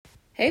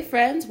Hey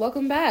friends,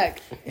 welcome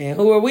back. And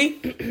who are we?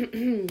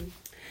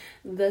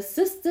 The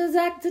Sisters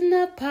Acting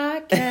Up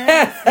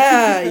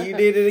podcast. You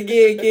did it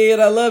again,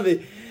 kid. I love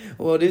it.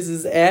 Well, this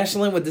is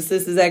Ashlyn with the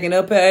Sisters Acting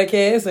Up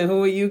podcast. And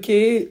who are you,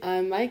 kid?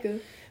 I'm Micah.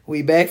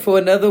 We back for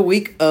another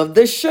week of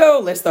the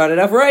show. Let's start it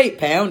off right.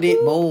 Pound it.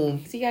 Ooh.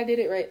 Boom. See, I did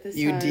it right this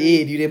time. You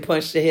did. You didn't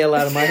punch the hell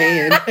out of my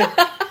hand.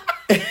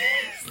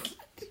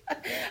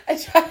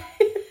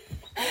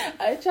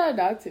 I try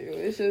not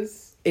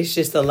to. It's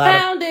just a lot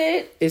Pound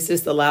it. It's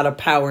just a lot of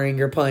power in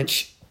your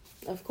punch.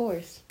 Of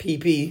course.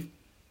 PP.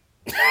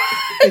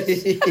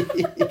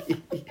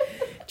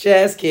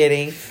 Just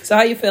kidding. So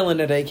how you feeling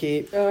today,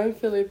 kid? Oh, I'm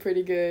feeling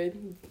pretty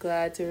good.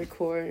 Glad to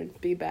record and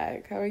be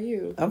back. How are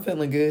you? I'm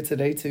feeling good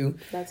today too.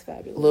 That's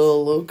fabulous.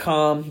 Little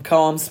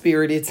calm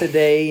spirited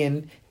today,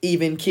 and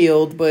even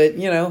killed. But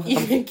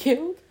Even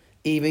killed?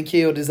 Even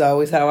killed is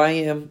always how I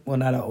am. Well,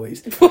 not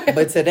always,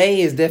 but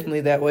today is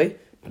definitely that way.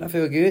 But I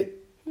feel good.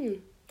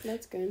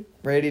 That's good.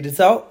 Ready to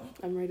talk?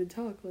 I'm ready to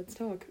talk. Let's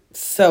talk.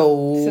 So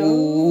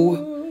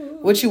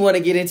what you want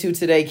to get into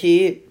today,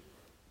 kid?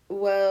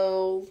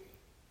 Well,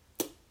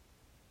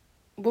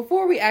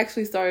 before we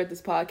actually started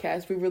this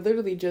podcast, we were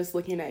literally just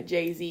looking at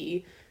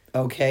Jay-Z.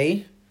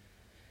 Okay.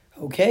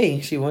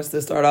 She wants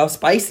to start off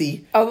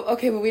spicy. Oh,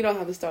 okay, but we don't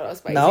have to start off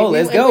spicy. No,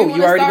 let's go.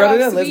 You already brought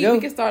it up. Let's go. We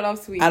can start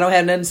off sweet. I don't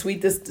have nothing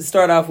sweet to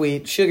start off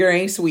with. Sugar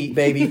ain't sweet,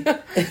 baby.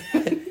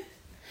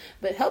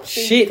 But help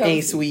shit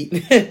ain't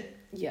sweet.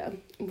 Yeah.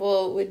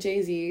 Well, with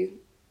Jay-Z,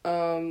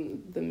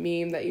 the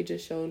meme that you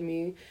just showed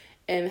me,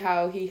 and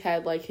how he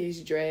had like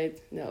his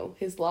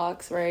his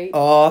locks, right?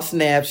 Oh,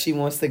 snap. She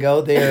wants to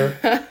go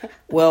there.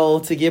 Well,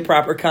 to give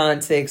proper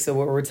context of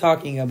what we're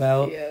talking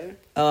about. Yeah.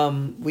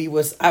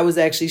 I was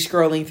actually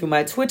scrolling through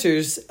my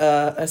Twitters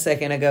a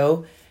second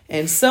ago,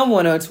 and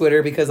someone on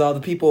Twitter, because all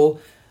the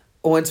people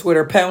on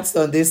Twitter pounced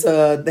on this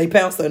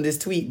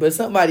tweet, but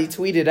somebody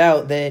tweeted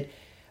out that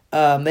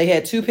they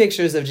had two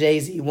pictures of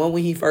Jay-Z, one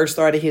when he first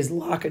started his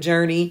lock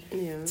journey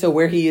to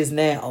where he is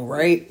now,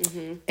 right?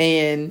 Mm-hmm.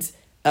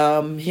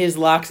 And his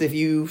locks, if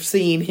you've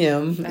seen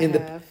him in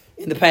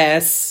the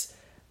past,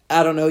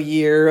 I don't know,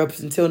 year up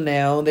until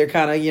now, they're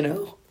kind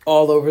of,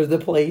 all over the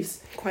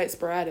place. Quite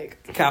sporadic.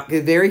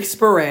 Very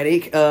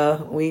sporadic.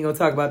 We ain't gonna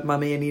talk about my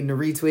man needing a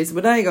retwist,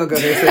 but I ain't gonna go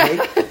there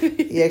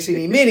today. He actually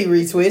need many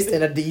retwists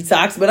and a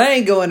detox, but I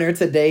ain't going there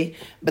today.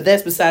 But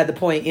that's beside the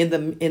point. In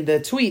the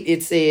tweet,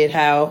 it said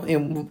how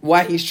and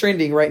why he's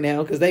trending right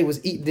now, because they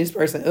was eating this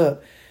person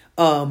up.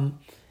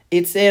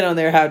 It said on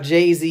there how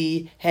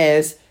Jay-Z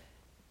has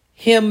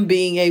him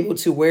being able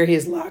to wear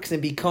his locks and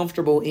be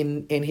comfortable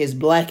in his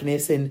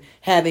blackness and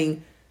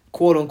having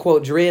quote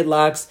unquote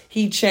dreadlocks.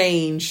 He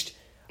changed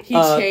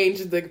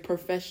the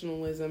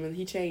professionalism, and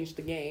he changed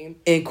the game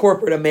in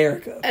corporate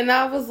America. And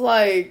I was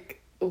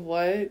like,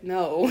 what?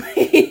 No,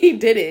 he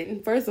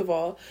didn't. First of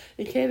all,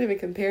 you can't even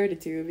compare the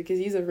two, because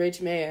he's a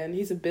rich man.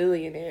 He's a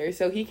billionaire,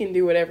 so he can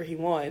do whatever he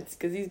wants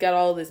because he's got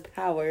all this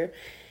power.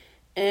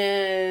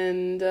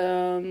 And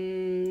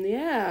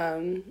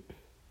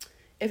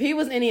if he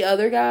was any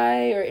other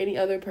guy or any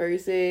other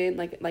person,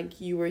 like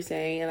you were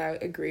saying, and I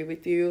agree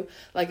with you,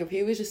 like if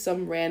he was just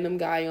some random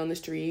guy on the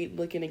street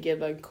looking to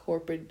get a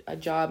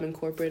job in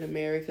corporate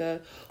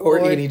America, or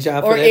any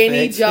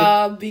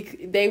job,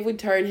 they would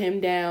turn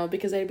him down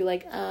because they'd be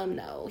like,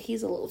 no,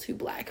 he's a little too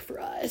black for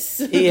us.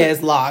 He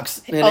has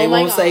locks, and they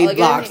won't say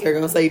locks; they're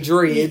gonna say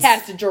dreads. He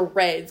has to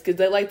dreads because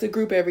they like to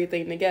group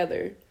everything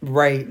together.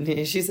 Right.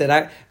 And she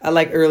said, I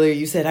like earlier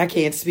you said I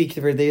can't speak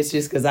for this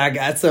just because I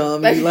got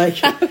some. You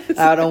like.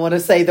 I don't want to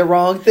say the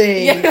wrong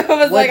thing. Yeah,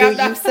 what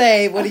do you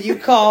say? What do you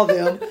call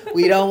them?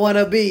 We don't want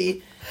to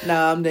be.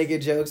 Nah, I'm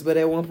making jokes. But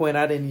at one point,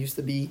 I didn't used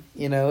to be,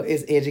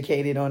 as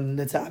educated on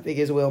the topic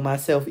as well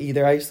myself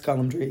either. I used to call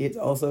them dreads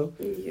also.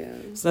 Yeah.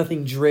 It's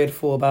nothing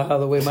dreadful about how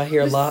the way my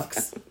hair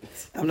locks.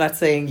 I'm not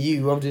saying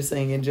you. I'm just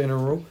saying in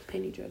general.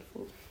 Penny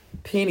dreadful.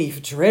 Penny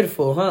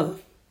dreadful, huh?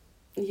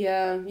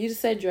 Yeah, you just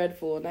said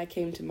dreadful, and that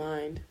came to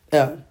mind.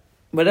 Oh.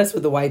 But that's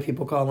what the white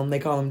people call them. They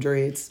call them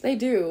dreads. They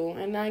do.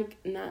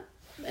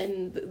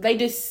 And they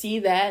just see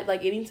that,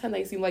 like, anytime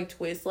they see, like,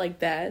 twists like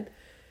that,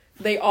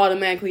 they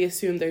automatically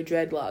assume they're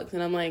dreadlocks.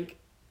 And I'm like,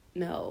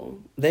 no.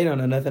 They don't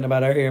know nothing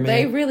about our hair, man.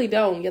 They really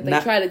don't, yet they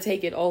try to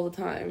take it all the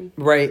time.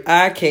 Right.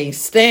 I can't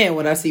stand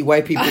when I see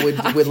white people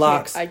with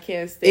locks. I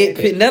can't stand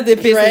it. Nothing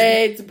pisses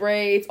Dreads,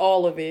 braids,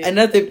 all of it. And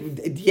nothing,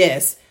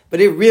 yes.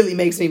 But it really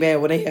makes me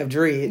mad when they have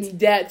dreads.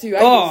 That too.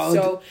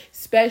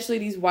 Especially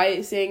these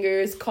white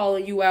singers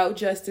calling you out,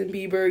 Justin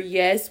Bieber.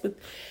 Yes, with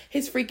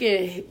his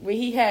when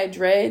he had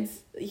dreads,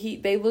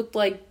 they looked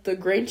like the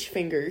Grinch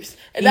fingers.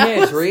 And he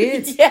had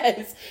dreads?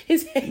 Yes.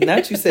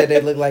 Not you said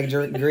they look like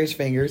Grinch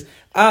fingers.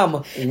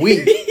 I'm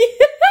weak.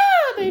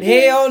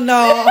 Hell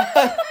no.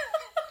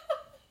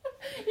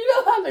 You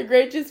know how the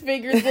Grinch's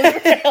fingers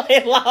look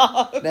really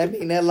long. That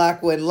mean that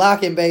lock wasn't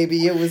locking,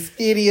 baby. It was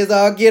skinny as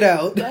all get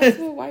out. That's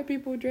what white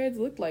people dreads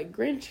look like.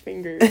 Grinch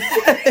fingers.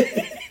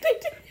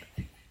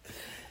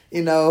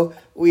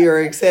 We are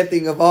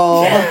accepting of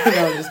all. No,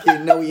 I'm just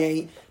kidding. No, we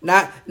ain't.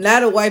 Not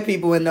a white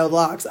people with no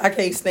locks. I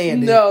can't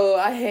stand it. No,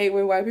 I hate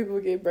when white people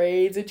get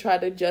braids and try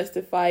to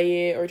justify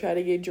it or try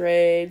to get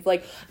dreads.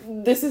 Like,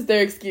 this is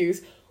their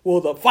excuse. Well,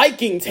 the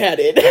Vikings had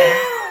it.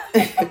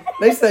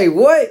 They say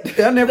what?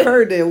 I never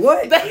heard that.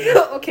 What?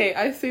 Okay,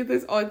 I see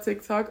this on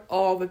TikTok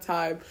all the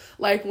time.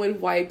 Like when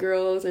white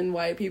girls and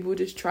white people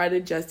just try to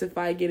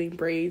justify getting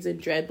braids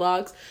and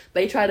dreadlocks,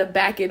 they try to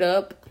back it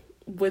up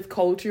with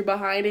culture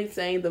behind it,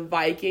 saying the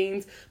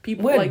Vikings.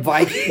 People What like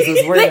Vikings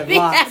is wearing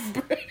locks?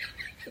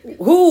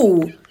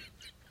 Who?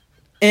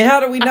 And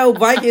how do we know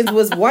Vikings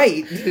was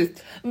white?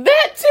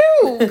 That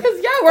too,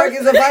 because y'all were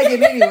Vikings a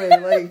Viking anyway.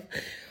 Like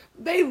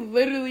they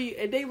literally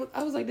and they.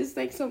 I was like, this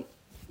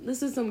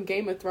is some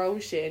Game of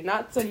Thrones shit,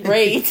 not some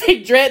braids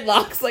and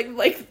dreadlocks like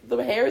the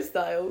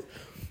hairstyles.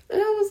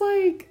 And I was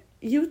like,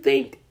 you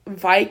think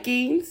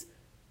Vikings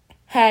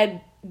had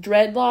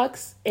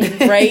dreadlocks and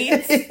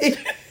braids?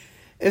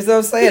 And so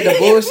I'm saying the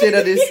bullshit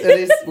of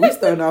this, we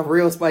starting off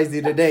real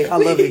spicy today. I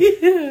love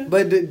it.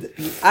 But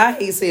I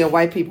hate seeing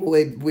white people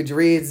with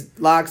dreads,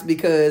 locks,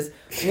 because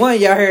one,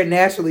 y'all hair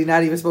naturally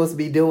not even supposed to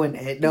be doing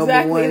that. Number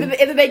exactly. one. And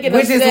then they get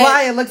which upset. is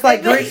why it looks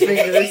like Grinch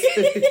fingers.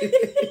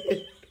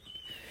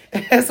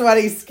 That's why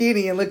they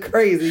skinny and look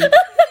crazy.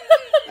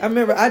 I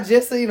remember I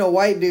just seen a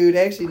white dude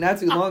actually not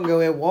too long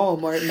ago at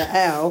Walmart in the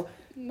aisle.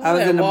 I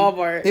was in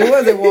Walmart. It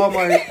was at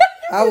Walmart.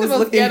 I was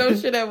looking ghetto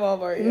shit at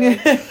Walmart.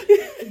 Yeah.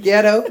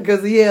 Ghetto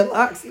because he had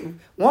locks.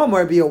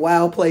 Walmart be a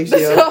wild place, yo.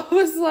 So I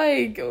was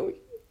like, are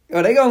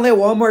they gonna let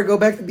Walmart go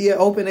back to be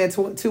open at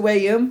 2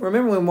 a.m.?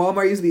 Remember when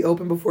Walmart used to be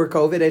open before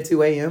COVID at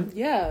 2 a.m.?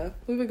 Yeah,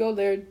 we would go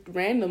there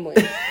randomly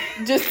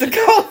just to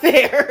go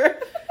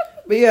there.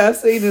 But yeah, I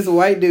seen this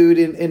white dude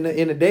in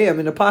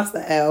the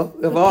pasta aisle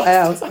of all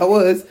aisles. I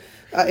was,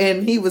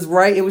 and he was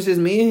right. It was just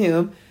me and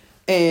him.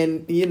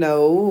 And, you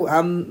know,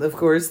 I'm, of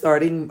course,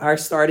 I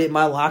started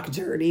my lock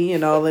journey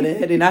and all of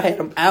that. And I had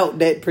them out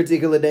that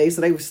particular day, so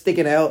they were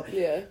sticking out.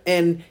 Yeah.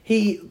 And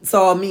he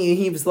saw me and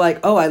he was like,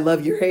 oh, I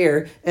love your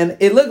hair. And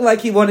it looked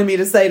like he wanted me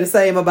to say the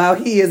same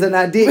about his, and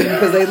I didn't,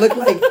 because they look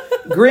like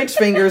Grinch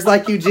fingers,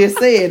 like you just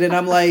said. And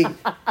I'm like,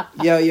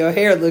 yo, your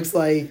hair looks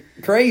like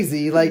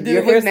crazy. Like, Did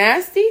your it look hair's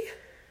nasty?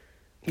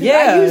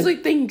 Yeah. I usually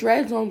think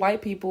dreads on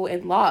white people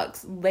and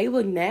locks, they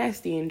look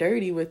nasty and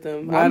dirty with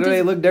them. Why do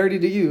they look dirty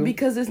to you?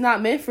 Because it's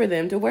not meant for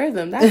them to wear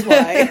them. That's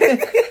why.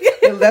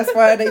 That's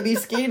why they be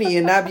skinny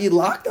and not be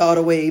locked all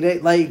the way. They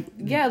like,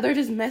 yeah, they're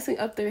just messing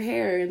up their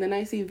hair. And then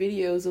I see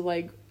videos of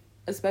like,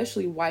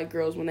 especially white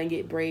girls when they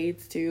get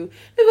braids too.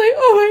 They're like,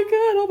 oh my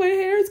god, all my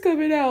hair is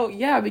coming out.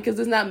 Yeah, because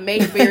it's not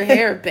made for your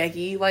hair,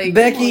 Becky. Like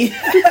Becky.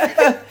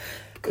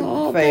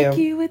 Call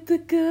Becky with the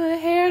good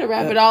hair to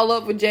wrap it all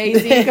up with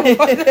Jay-Z.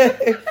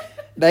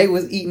 They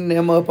was eating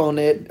them up on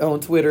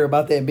Twitter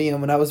about that being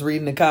when I was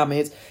reading the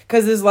comments,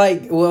 because it's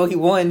like, well, he's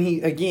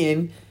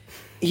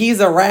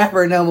a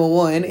rapper, number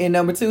one, and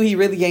number two, he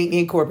really ain't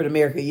in corporate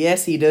America.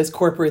 Yes, he does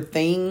corporate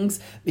things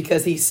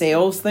because he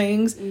sells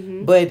things,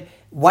 but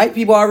white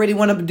people already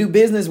want to do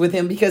business with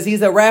him because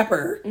he's a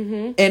rapper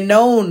and a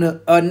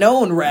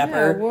known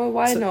rapper,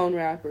 worldwide known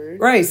rapper.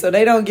 Right, so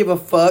they don't give a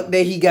fuck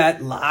that he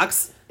got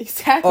locks.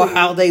 Exactly. Or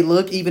how they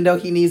look, even though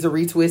he needs a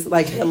retwist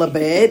like hella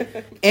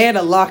bad and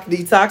a lock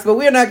detox. But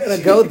we're not going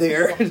to go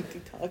there.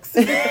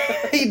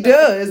 He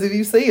does, if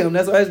you see him.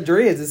 That's why his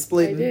dreads is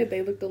splitting. They did.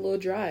 They looked a little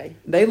dry.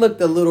 They looked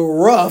a little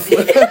rough.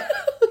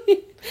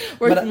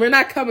 We're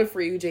not coming for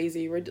you,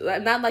 Jay-Z. We're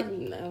not like,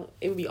 no,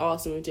 it would be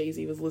awesome if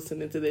Jay-Z was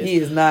listening to this. He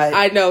is not.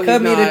 I know he's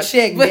Come not. Come here to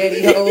check,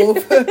 Daddy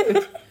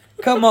Hove.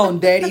 Come on,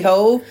 Daddy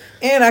Hove.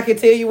 And I can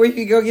tell you where you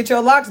can go get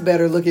your locks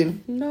better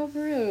looking. No,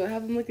 for real.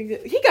 Have him looking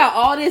good. He got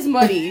all this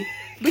money,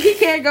 but he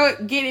can't go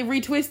get it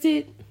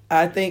retwisted.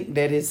 I think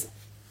that is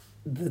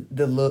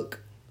the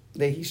look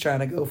that he's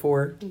trying to go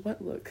for.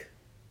 What look?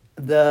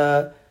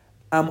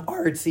 I'm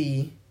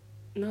artsy.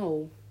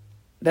 No.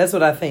 That's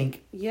what I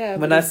think. Yeah.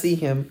 When I see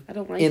him, I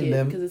don't like in it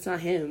them, because it's not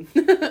him.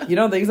 You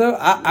don't think so?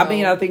 I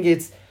mean, I think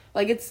it's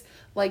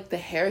like the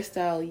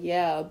hairstyle,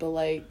 yeah, but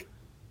like,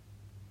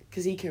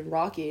 because he can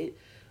rock it,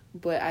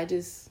 but I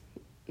just,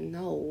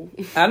 no.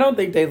 I don't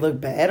think they look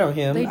bad on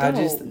him. They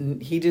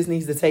don't. He just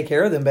needs to take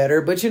care of them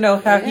better. But you know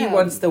how he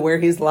wants to wear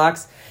his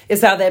locks?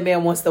 It's how that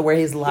man wants to wear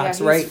his locks,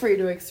 he's right? free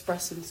to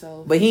express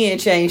himself. But he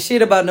ain't changed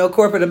shit about no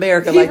corporate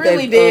America he like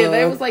really that. Did.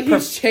 It was like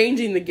he's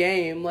changing the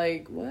game.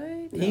 Like,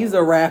 what? No. He's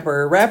a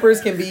rapper. Rappers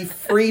can be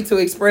free to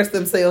express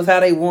themselves how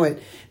they want.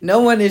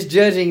 No one is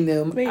judging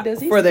them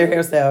for their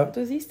hairstyle.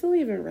 Does he still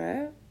even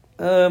rap?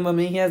 I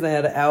mean, he hasn't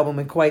had an album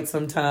in quite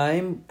some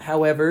time.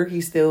 However,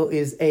 he still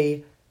is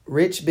a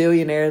rich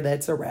billionaire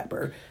that's a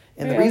rapper.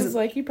 And the reason,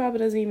 like, he probably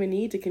doesn't even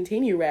need to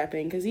continue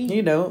rapping because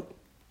he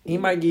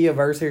might give you a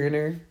verse here and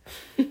there.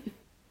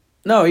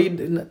 No,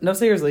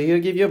 seriously, he'll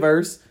give you a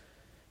verse.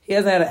 He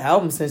hasn't had an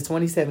album since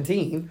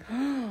 2017.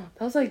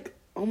 That was like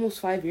almost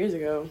 5 years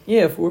ago.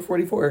 Yeah,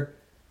 444.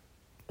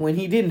 When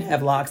he didn't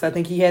have locks, I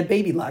think he had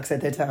baby locks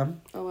at that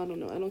time. Oh, I don't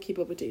know. I don't keep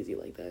up with Jay-Z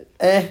like that.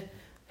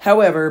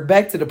 However,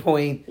 back to the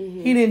point,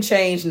 he didn't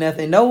change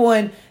nothing. No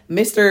one,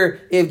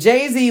 if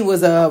Jay-Z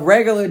was a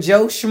regular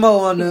Joe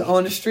Schmo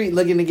on the street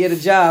looking to get a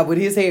job with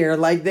his hair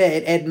like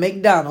that at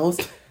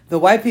McDonald's, the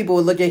white people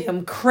would look at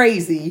him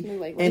crazy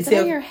and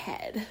tell your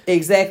head.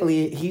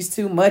 Exactly, he's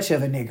too much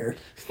of a nigger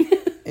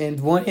and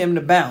want him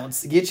to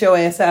bounce. Get your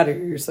ass out of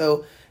here.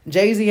 So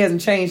Jay-Z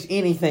hasn't changed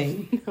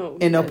anything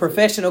in the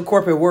professional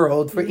corporate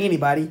world for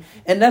anybody.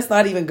 And that's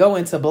not even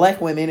going to black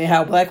women and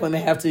how black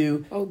women have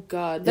to... Oh,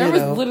 God. There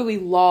was literally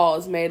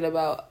laws made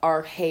about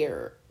our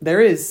hair. There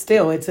is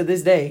still, to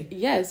this day.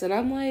 Yes, and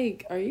I'm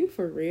like, are you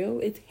for real?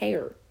 It's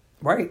hair.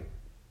 Right.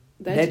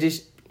 That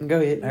just... Go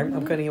ahead.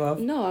 I'm cutting you off.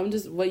 No, I'm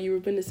just... What you were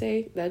going to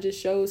say, that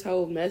just shows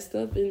how messed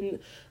up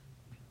it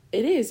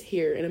is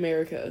here in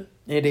America.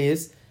 It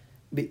is.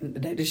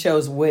 That just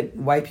shows what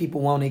white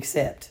people won't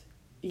accept.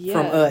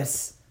 From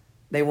us.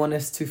 They want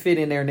us to fit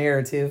in their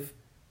narrative.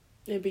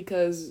 And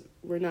because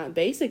we're not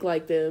basic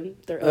like them,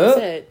 they're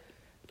upset.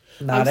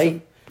 Nah,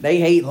 they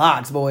hate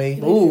locks,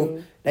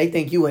 boy. They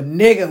think you a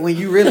nigga when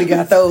you really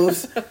got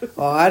those.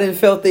 Oh, I didn't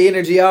felt the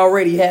energy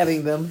already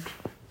having them.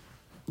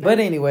 But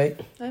anyway.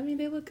 I mean,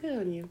 they look good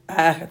on you.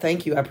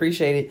 Thank you. I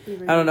appreciate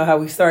it. I don't know how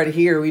we started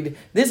here.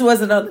 This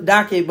wasn't on the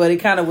docket, but it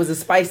kind of was a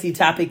spicy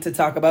topic to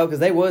talk about because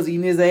they was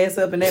eating his ass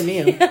up in that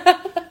meal.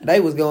 They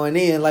was going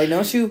in. Like,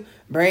 don't you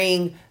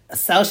bring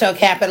social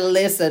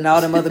capitalists and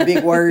all them other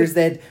big words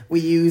that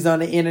we use on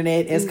the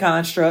internet as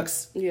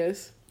constructs.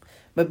 Yes.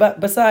 But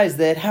besides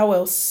that, how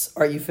else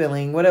are you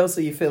feeling? What else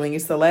are you feeling?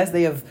 It's the last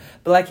day of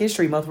Black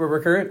History Month. We're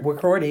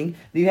recording.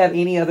 Do you have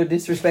any other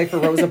disrespect for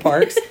Rosa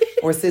Parks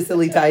or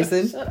Cicely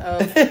Tyson? Shut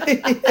up.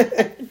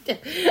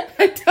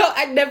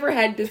 I never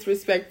had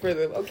disrespect for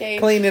them, okay?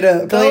 Clean it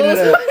up.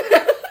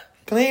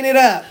 Clean it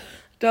up.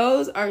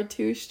 Those are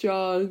two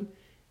strong,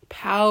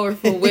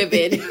 powerful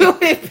women who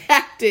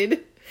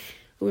impacted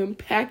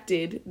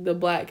the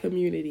black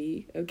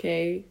community,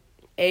 okay?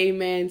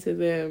 Amen to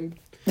them.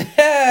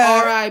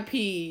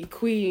 R.I.P.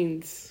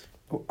 Queens.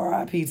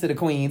 R.I.P. to the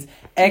Queens.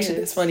 Actually,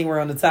 It's funny we're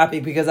on the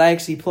topic because I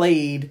actually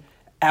played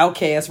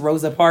Outkast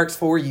Rosa Parks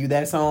for you,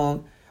 that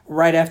song,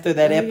 right after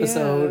that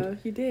episode. Yeah,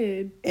 you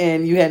did.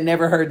 And you had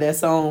never heard that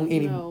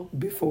song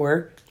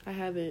before. I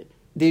haven't.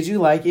 Did you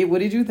like it? What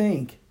did you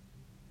think?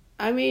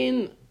 I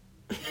mean...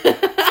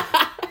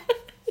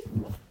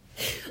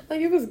 Like,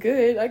 it was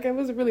good. Like, I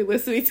wasn't really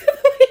listening to the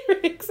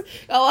lyrics.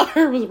 All I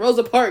heard was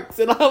Rosa Parks,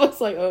 and I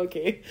was like,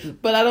 okay.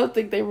 But I don't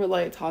think they were,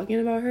 like, talking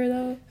about her,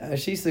 though.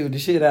 She sued the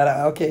shit out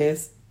of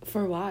Outkast.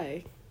 For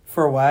why?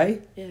 For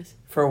why? Yes.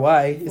 For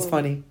why? It's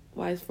funny.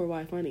 Why is for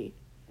why funny?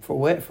 For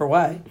what? For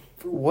why?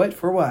 For what?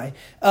 For why?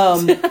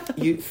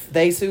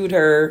 They sued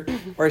her,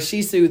 or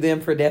she sued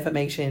them for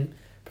defamation,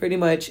 pretty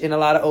much. And a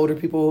lot of older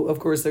people, of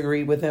course,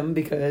 agreed with him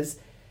because...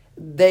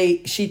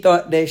 She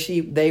thought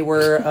that they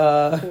were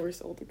of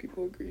course older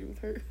people agree with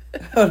her.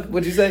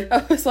 What'd you say?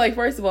 I was like,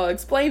 first of all,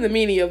 explain the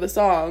meaning of the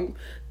song.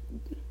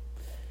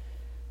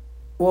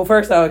 Well,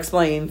 first I'll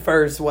explain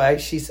why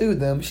she sued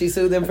them. She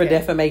sued them for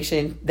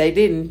defamation.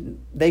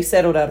 They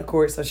settled out of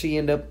court, so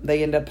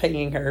they end up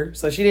paying her.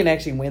 So she didn't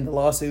actually win the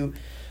lawsuit.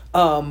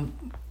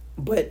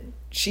 But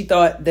she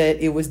thought that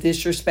it was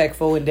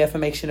disrespectful and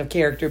defamation of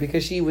character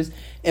because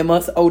and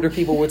us older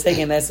people were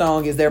taking that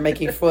song as they're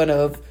making fun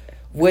of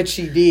what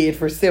she did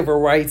for civil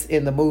rights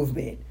in the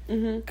movement.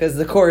 Because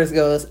the chorus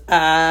goes,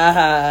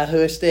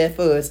 hush that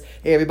fuss.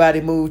 Everybody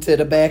move to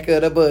the back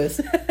of the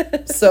bus.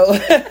 So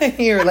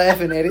you're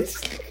laughing at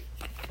it.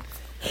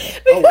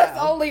 Because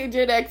only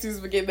Gen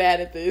Xers would get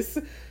mad at this.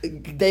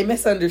 They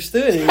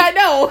misunderstood it. I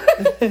know.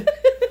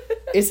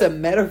 It's a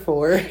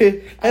metaphor.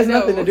 It has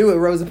nothing to do with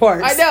Rosa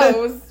Parks. I know. It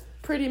was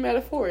pretty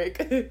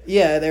metaphoric.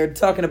 Yeah, they're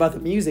talking about the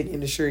music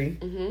industry.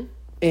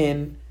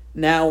 And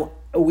now...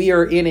 we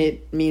are in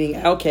it, meaning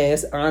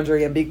Outkast,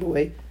 Andre and Big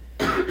Boy.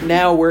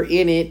 Now we're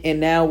in it, and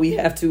now we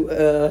have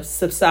to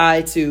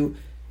subside to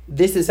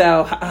this is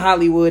how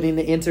Hollywood and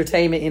the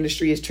entertainment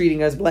industry is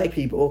treating us black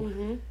people.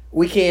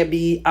 We can't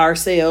be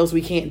ourselves.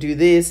 We can't do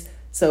this.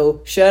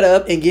 So shut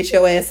up and get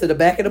your ass to the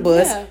back of the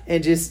bus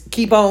and just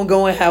keep on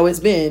going how it's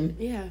been.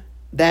 Yeah.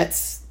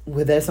 That's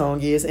what that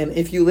song is. And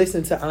if you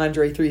listen to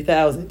Andre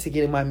 3000 to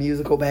get in my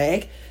musical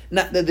bag,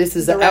 not that this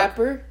is the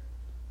rapper.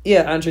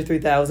 Yeah, Andre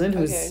 3000,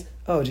 who's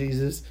oh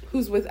Jesus,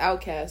 who's with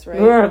Outkast,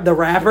 right? The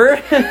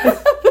rapper.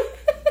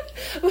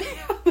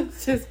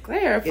 Just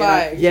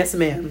clarifying. Yes,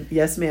 ma'am.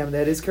 Yes, ma'am.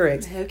 That is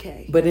correct.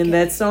 Okay. But in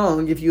that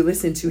song, if you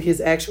listen to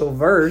his actual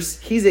verse,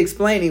 he's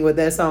explaining what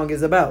that song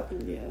is about.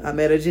 Yeah. I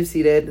met a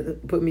gypsy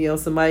that put me on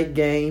some mic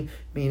game,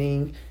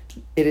 meaning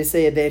it is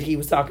said that he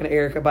was talking to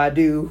Erykah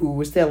Badu, who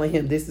was telling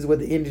him this is what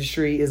the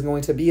industry is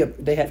going to be.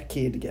 They have a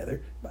kid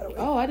together, by the way.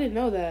 Oh, I didn't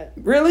know that.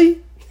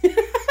 Really?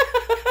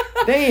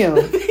 Damn.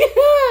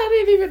 I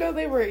didn't even know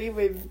they were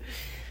even...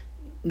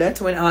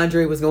 That's when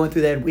Andre was going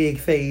through that wig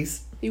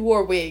phase. He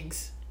wore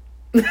wigs.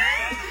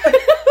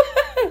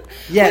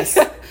 Yes,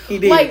 he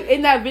did. Like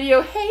in that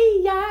video, hey,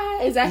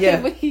 yeah. Is that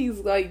him when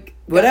he's like...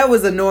 Well, that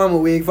was a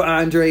normal wig for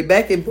Andre.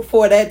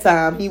 Before that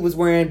time, he was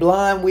wearing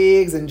blonde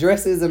wigs and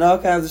dresses and all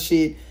kinds of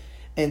shit.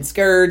 and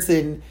skirts,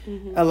 and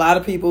a lot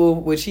of people,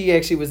 which he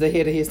actually was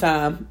ahead of his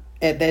time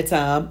at that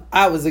time.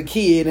 I was a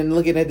kid and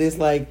looking at this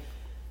like,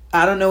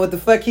 I don't know what the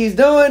fuck he's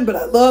doing, but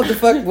I love the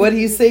fuck what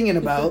he's singing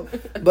about.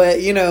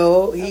 But you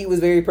know, he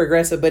was very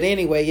progressive. But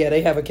anyway, yeah,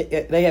 they have a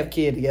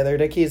kid together.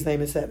 Their kid's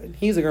name is Seven.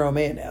 He's a grown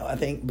man now, I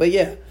think. But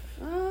yeah.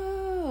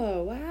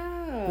 Oh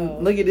wow!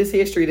 Look at this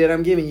history that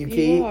I'm giving you,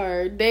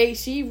 kid.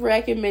 She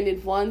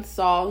recommended one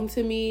song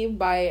to me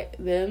by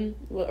them,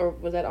 or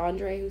was that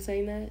Andre who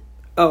sang that?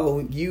 Oh,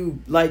 you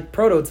like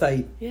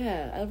Prototype?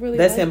 Yeah, I really.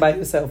 That's him by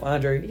himself,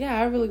 Andre. Yeah,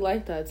 I really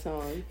like that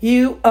song.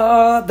 You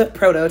are the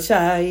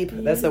prototype.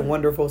 Yeah. That's a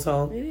wonderful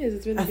song. It is.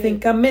 It's really I good.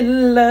 think I'm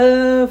in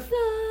love.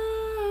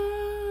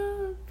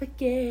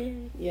 Forget.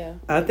 Yeah.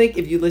 I think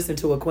if you listen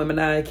to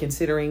Aquemini,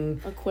 considering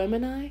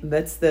Aquemini,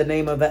 that's the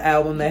name of the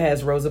album that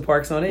has Rosa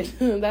Parks on it.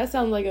 That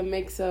sounds like a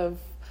mix of.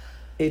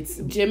 It's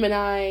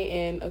Gemini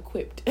and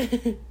Equipped.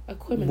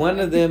 Aquemini. One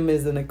of them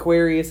is an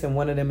Aquarius and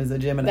one of them is a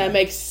Gemini. That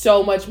makes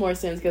so much more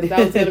sense because that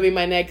was going to be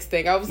my next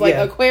thing. I was like,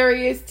 yeah.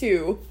 Aquarius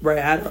too. Right.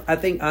 I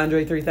think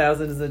Andre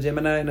 3000 is a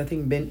Gemini and I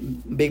think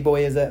Big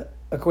Boy is a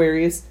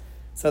Aquarius.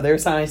 So their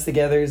signs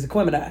together is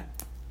Aquemini.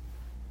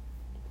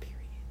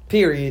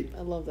 Period.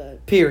 I love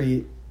that.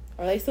 Period.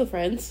 Are they still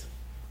friends?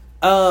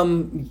 I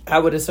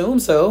would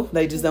assume so.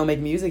 They just don't make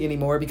music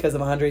anymore because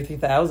of Andre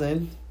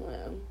 3000. Wow.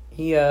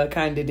 He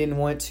kind of didn't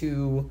want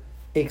to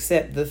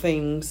accept the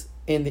things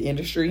in the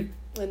industry.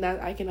 And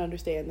that I can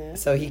understand that.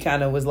 So he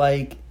kind of was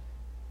like,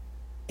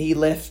 he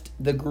left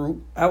the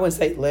group. I wouldn't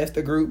say left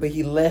the group, but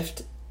he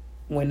left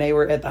when they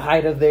were at the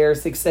height of their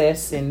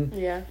success. And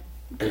yeah,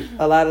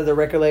 a lot of the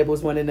record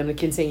labels wanted them to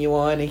continue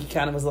on. And he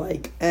kind of was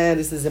like,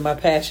 this isn't my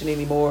passion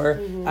anymore.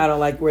 Mm-hmm. I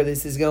don't like where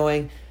this is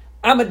going.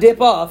 I'm going to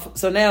dip off.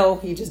 So now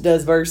he just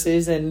does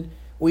verses and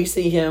we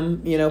see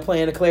him,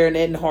 playing a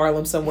clarinet in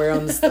Harlem somewhere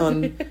on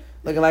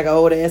looking like an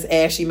old ass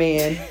ashy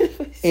man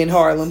in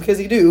Harlem, because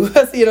he do.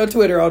 I see it on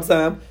Twitter all the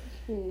time.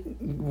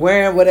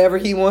 Wearing whatever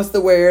he wants to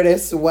wear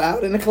that's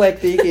wild and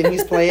eclectic, and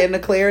he's playing a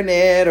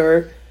clarinet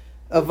or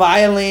a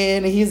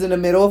violin, and he's in the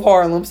middle of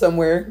Harlem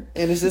somewhere,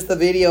 and it's just a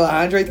video of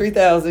Andre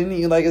 3000.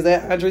 You like, is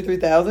that Andre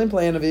 3000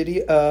 playing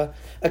a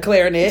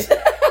clarinet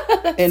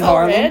in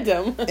Harlem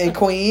random. in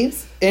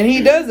Queens? And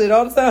he does it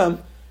all the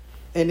time.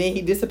 And then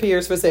he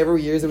disappears for several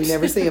years, and we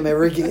never see him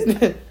ever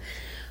again.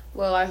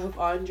 Well, I hope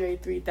Andre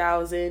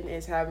 3000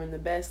 is having the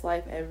best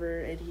life ever,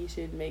 and he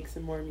should make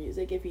some more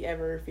music if he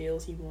ever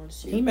feels he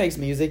wants to. He makes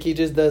music. He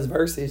just does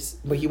verses,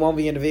 but he won't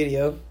be in the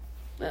video.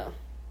 No.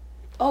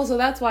 Oh, so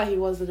that's why he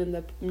wasn't in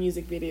the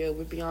music video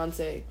with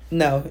Beyonce.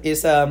 No,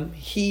 it's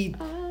he.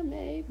 I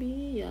may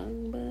be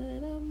young,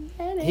 but I'm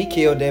ready. He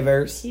killed that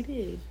verse. He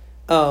did.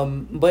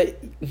 But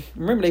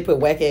remember they put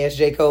whack ass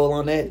J. Cole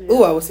on that? Yeah.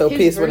 Ooh, I was so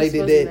pissed when they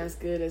did that. As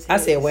good as I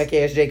said whack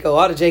ass J. Cole.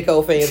 All the J.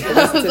 Cole fans.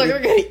 I was like,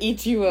 we're gonna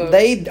eat you up.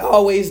 They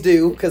always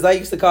do, because I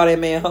used to call that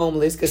man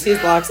homeless, because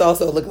his locks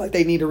also look like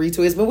they need a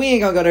retwist, but we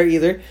ain't gonna go there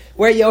either.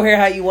 Wear your hair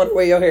how you want to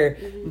wear your hair.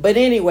 Mm-hmm. But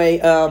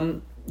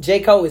anyway, J.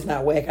 Cole is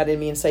not whack. I didn't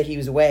mean to say he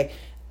was whack.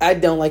 I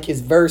don't like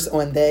his verse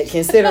on that,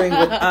 considering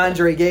what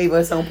Andre gave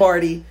us on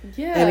Party.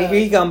 Yeah. And here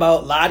he come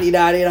about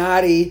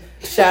la-di-da-di-da-di.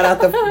 Shout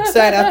out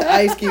to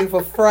Ice Cube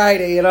for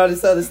Friday and all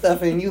this other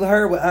stuff. And you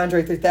heard what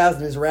Andre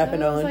 3000 is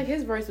rapping on. Like,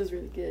 his verse was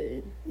really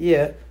good.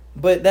 Yeah,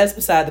 but that's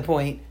beside the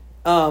point.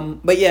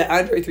 But yeah,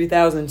 Andre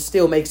 3000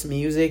 still makes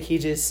music. He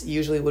just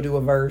usually will do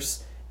a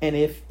verse. And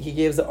if he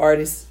gives the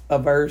artist a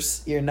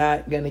verse, you're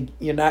not getting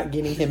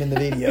him in the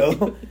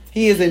video.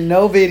 He is in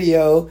no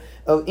video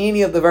of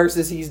any of the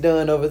verses he's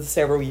done over the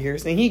several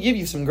years, and he give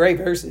you some great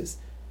verses.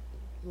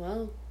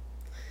 Well,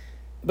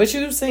 but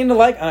you seem to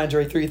like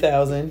Andre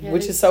 3000,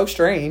 which is so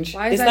strange.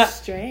 Why is that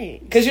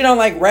strange? Because you don't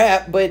like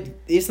rap, but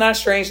it's not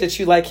strange that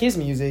you like his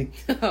music.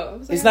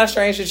 It's not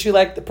strange that you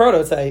like the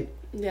Prototype.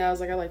 Yeah, I was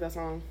like, I like that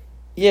song.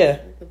 Yeah,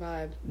 like the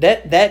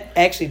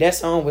vibe. That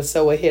song was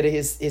so ahead of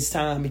his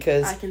time,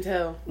 because I can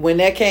tell when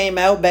that came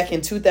out back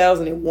in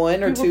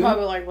 2001 or people 2.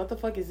 Probably like, what the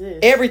fuck is this?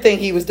 Everything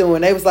he was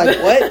doing, they was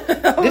like, what?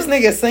 This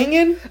nigga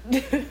singing?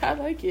 I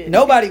like it.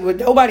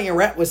 Nobody in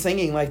rap was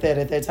singing like that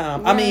at that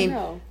time.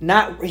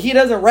 Yeah, he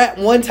doesn't rap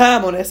one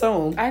time on that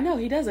song. I know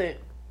he doesn't.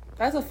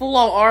 That's a full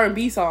on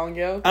R&B song,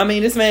 yo. I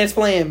mean, this man's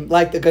playing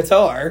like the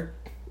guitar.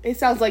 It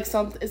sounds like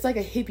it's like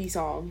a hippie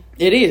song.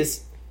 It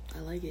is. I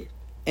like it.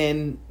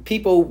 And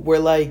people were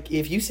like,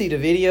 if you see the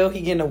video,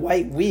 he getting a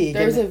white wig.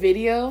 There's a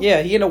video?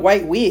 Yeah, he getting a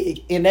white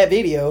wig in that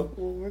video.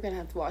 Well, we're going to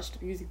have to watch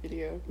the music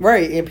video.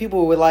 Right, and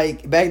people were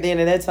like, back then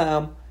at that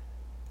time,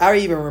 I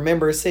even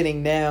remember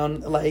sitting down,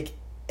 like,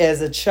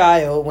 as a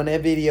child when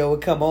that video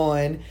would come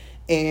on,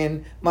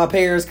 and my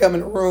parents come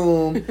in the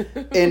room,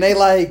 and they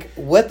like,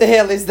 what the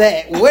hell is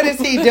that? What is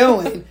he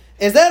doing?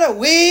 Is that a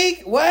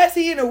wig? Why is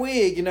he in a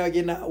wig?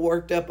 Getting all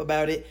worked up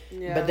about it.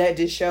 Yeah. But that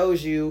just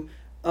shows you...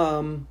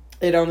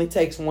 it only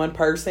takes one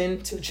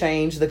person to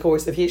change the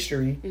course of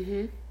history.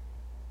 Mm-hmm.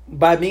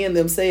 By being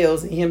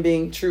themselves and him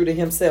being true to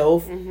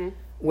himself, mm-hmm.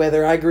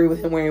 whether I agree with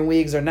him wearing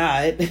wigs or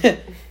not.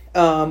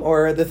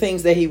 or the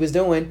things that he was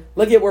doing.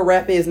 Look at where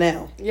rap is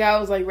now. Yeah, I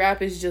was like,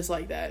 rap is just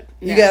like that.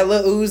 You got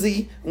Lil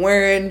Uzi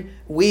wearing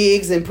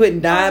wigs and putting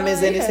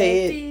diamonds in his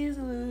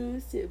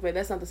head. But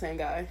that's not the same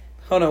guy.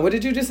 Hold on, what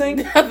did you just sing?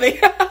 Nothing.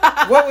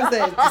 What was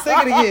that? Sing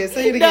it again.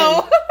 Sing it again.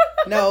 No.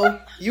 No,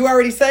 you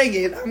already sang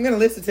it. I'm gonna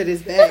listen to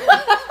this back.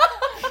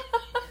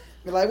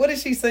 Be like, what did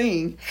she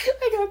sing?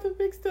 I got them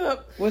mixed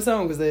up. What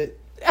song was that?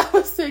 I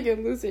was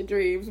singing Lucid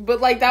Dreams,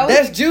 but like that was.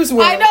 That's Juice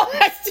WRLD. I know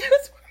that's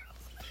Juice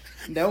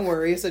WRLD. Don't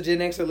worry, it's a Gen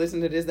Xer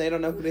listen to this. They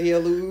don't know who the hell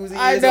Lil Uzi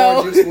I is know.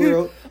 or Juice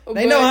WRLD. They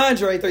But- know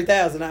Andre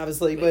 3000,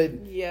 obviously,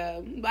 but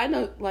Yeah, I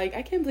know. Like,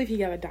 I can't believe he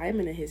got a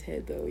diamond in his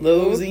head though.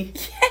 Lil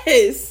Uzi?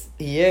 Yes.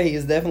 yeah, he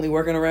is definitely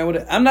working around with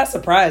it. I'm not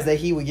surprised that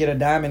he would get a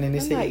diamond in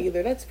his I'm not head.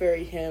 either. That's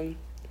very him.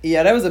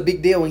 Yeah, that was a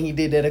big deal when he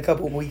did that a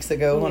couple of weeks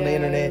ago on the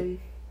internet.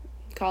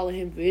 Calling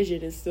him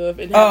Vision and stuff,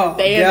 and Oh,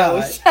 having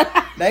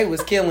Thanos. They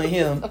was killing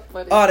him. So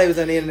funny. Oh, they was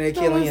on the internet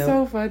That killing was him.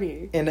 so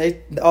funny. And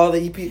they all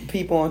the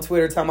people on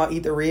Twitter talking about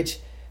eat the rich,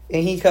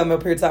 and he come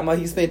up here talking about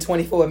he spent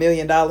 $24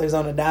 million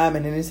on a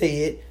diamond in his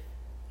head.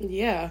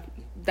 Yeah,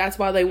 that's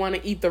why they want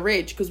to eat the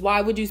rich. Because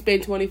why would you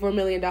spend $24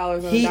 million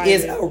on a He diamond?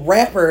 is a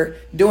rapper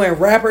doing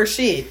rapper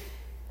shit.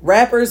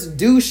 Rappers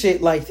do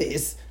shit like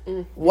this.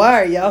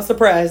 Why are y'all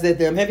surprised at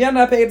them? Have y'all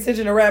not paid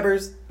attention to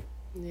rappers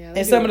Yeah,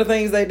 and some of the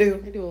things they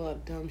do? They do a lot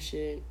of dumb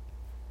shit.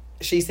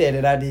 She said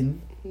it. I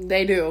didn't.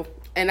 They do,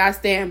 and I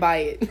stand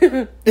by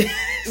it.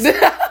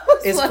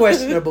 It's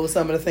questionable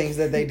some of the things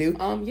that they do.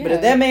 Yeah. But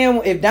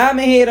if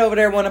Diamond Head over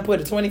there want to put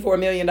a $24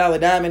 million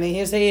diamond in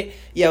his head,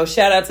 yo,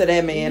 shout out to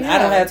that man. Yeah. I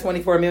don't have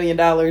 $24 million.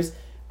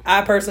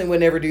 I personally would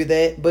never do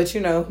that. But,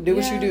 do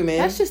what you do, man.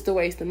 That's just a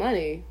waste of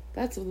money.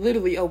 That's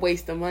literally a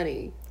waste of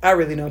money. I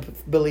really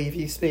don't believe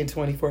he spent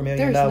 $24 million.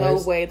 There's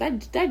no way.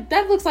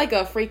 That looks like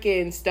a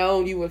freaking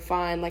stone you would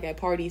find like at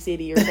Party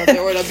City or something,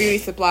 or at a beauty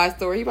supply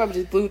store. He probably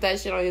just blew that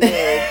shit on his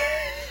head.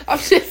 I'm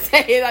just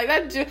saying, like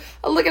that.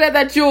 I'm looking at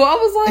that jewel. I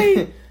was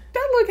like,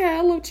 that look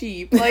hella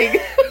cheap.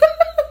 Like,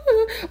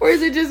 or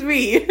is it just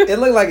me? It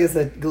looked like it's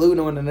a glued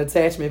on an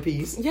attachment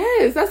piece.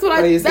 Yes, that's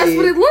what What you that's said.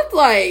 what it looked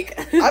like.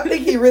 I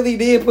think he really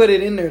did put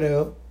it in there,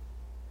 though.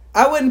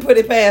 I wouldn't put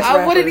it past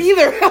I wouldn't rappers.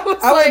 either.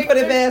 I wouldn't put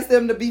it past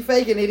them to be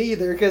faking it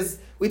either, because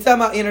we talking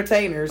about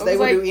entertainers. They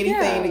would do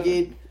anything to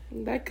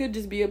get. That could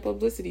just be a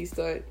publicity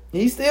stunt.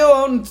 He's still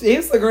on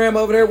Instagram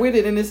over there with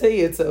it in his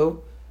head,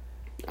 so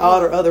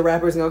all the other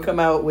rappers gonna come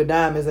out with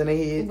diamonds in their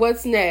head.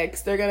 What's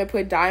next? They're gonna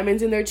put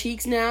diamonds in their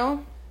cheeks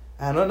now?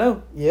 I don't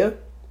know. Yeah,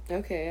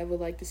 Okay, I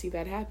would like to see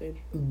that happen.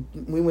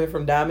 we went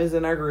from diamonds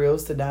in our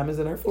grills to diamonds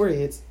in our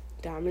foreheads.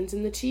 Diamonds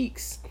in the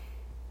cheeks.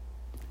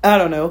 I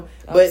don't know,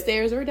 but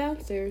Upstairs or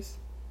downstairs?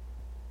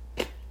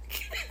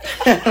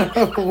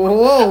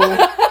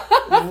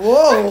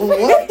 whoa,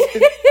 what?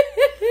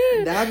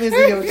 Diamonds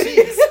in your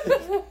cheeks.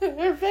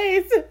 Her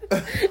face.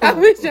 I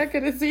wish I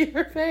could have seen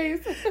her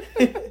face.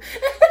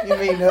 You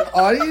mean the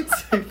audience?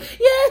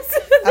 Yes.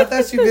 I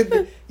thought you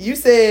meant you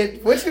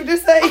said what you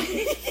just say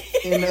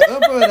in the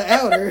upper or the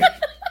outer.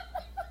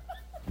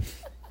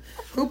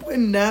 Who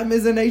putting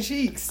diamonds in their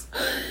cheeks?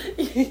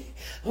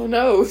 Who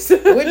knows?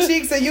 What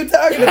cheeks are you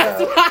talking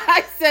That's about? why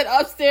I said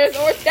upstairs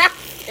or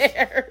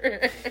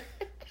downstairs.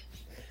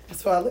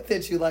 That's why I looked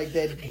at you like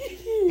that.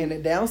 In the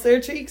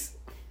downstairs cheeks?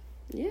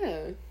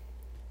 Yeah.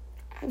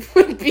 I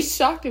wouldn't be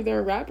shocked if there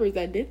were rappers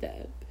that did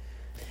that.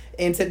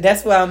 And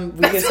that's why we can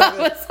That's why I circle,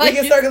 was like- we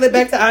can circle it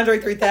back to Andre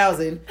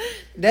 3000.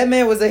 That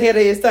man was ahead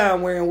of his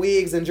time wearing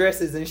wigs and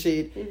dresses and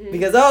shit. Mm-hmm.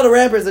 Because all the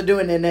rappers are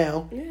doing that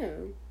now. Yeah.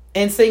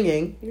 And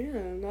singing. Yeah.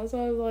 And that's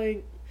why I was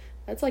like,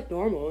 that's like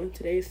normal in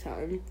today's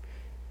time.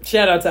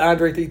 Shout out to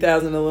Andre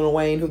 3000 and Lil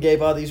Wayne who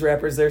gave all these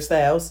rappers their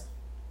styles.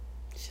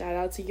 Shout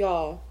out to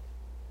y'all.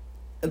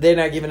 They're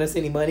not giving us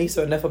any money,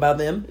 so enough about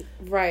them.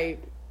 Right.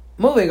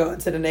 Moving on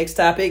to the next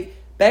topic.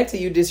 Back to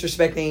you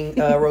disrespecting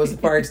Rosa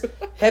Parks.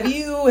 Have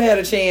you had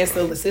a chance,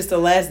 since the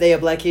last day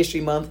of Black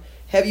History Month,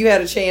 have you had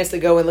a chance to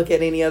go and look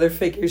at any other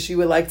figures you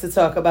would like to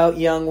talk about,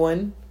 young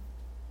one?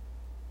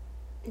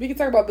 We can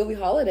talk about Billie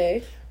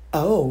Holiday.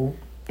 Oh.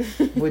 Are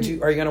you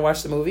going to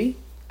watch the movie?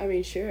 I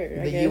mean, sure.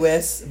 I The guess.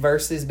 U.S.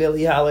 versus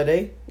Billie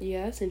Holiday?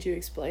 Yeah, since you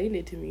explained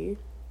it to me.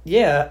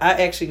 Yeah, I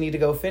actually need to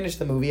go finish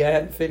the movie. I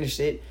haven't finished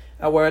it.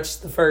 I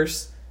watched the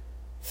first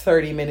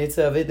 30 minutes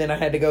of it. Then I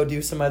had to go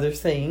do some other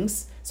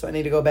things. So I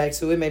need to go back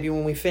to it. Maybe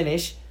when we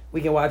finish,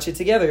 we can watch it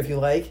together if you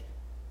like.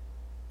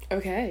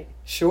 Okay.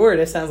 Sure,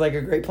 that sounds like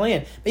a great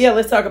plan. But yeah,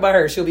 let's talk about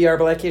her. She'll be our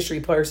Black History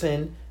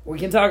person we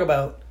can talk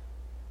about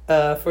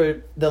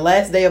for the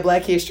last day of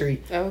Black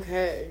History.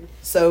 Okay.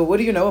 So what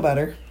do you know about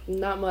her?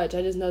 Not much.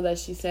 I just know that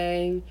she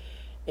sang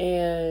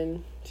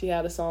and she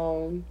had a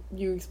song.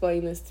 You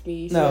explained this to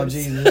me. No,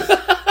 since- Jesus.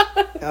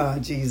 Oh,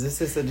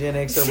 Jesus. It's a Gen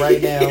Xer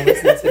right now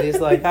listening to this.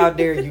 Like, how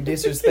dare you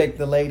disrespect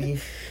the lady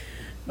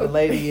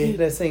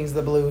that sings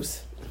the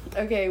blues.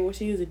 Okay, well,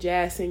 she was a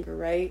jazz singer,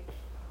 right?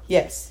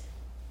 Yes.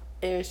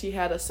 And she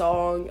had a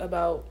song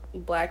about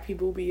black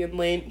people being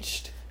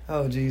lynched.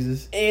 Oh,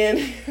 Jesus. And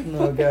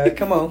Oh, God.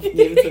 Come on. Give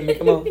it to me.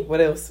 Come on.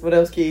 What else? What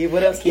else, kid?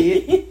 What else,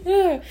 kid?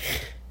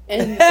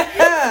 and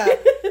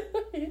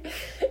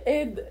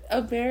And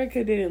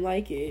America didn't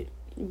like it.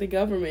 The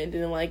government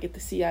didn't like it. The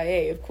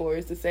CIA, of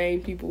course, the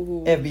same people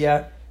who...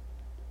 FBI.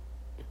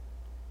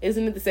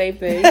 Isn't it the same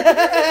thing?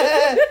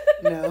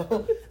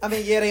 No. I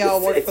mean, yeah, they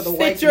all work for the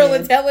white Central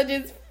man.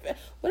 Intelligence.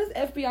 What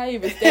does FBI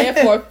even stand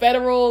for?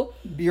 Federal...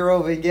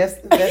 Bureau of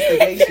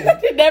Investigation. I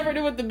never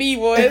knew what the B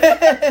was.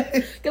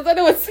 Because I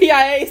know what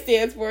CIA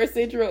stands for.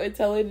 Central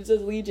Intelligence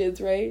Allegiance,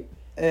 right?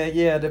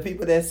 Yeah, the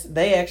people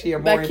they actually are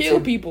more that kill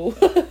into, people.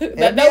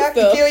 that know can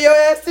stuff. kill your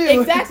ass too.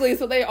 Exactly.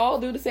 So they all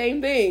do the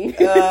same thing.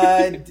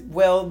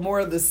 Well,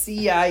 more of the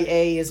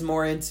CIA is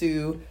more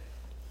into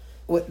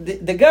what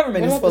the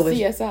government What is about full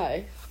the of.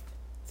 CSI?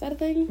 Is that a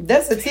thing?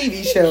 That's a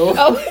TV show.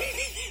 Oh.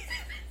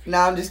 No,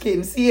 I'm just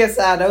kidding.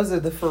 CSI, those are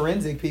the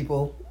forensic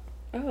people.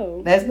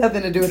 Oh. That has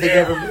nothing to do with the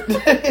government.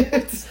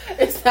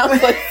 It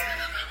sounds like.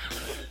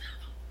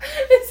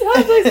 It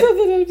sounds like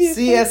something that would be.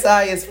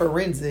 CSI is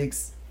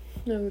forensics.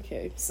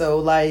 Okay. So,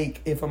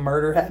 like, if a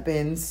murder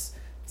happens,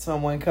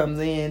 someone comes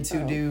in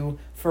to do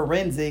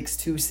forensics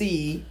to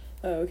see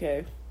Oh,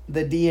 okay.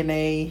 the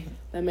DNA.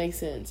 That makes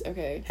sense.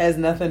 Okay. Has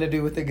nothing to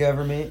do with the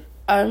government.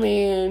 I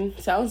mean,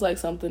 sounds like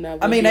something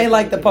that. I mean, they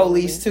like the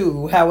police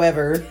too.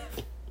 However,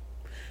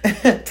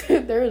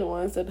 they're the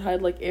ones that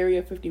had like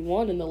Area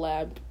 51 in the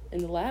lab,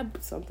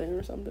 something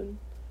or something.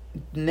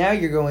 Now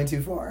you're going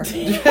too far.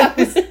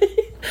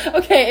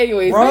 Okay.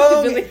 Anyways,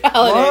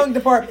 wrong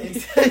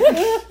department.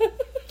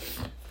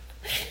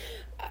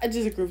 I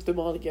just grouped them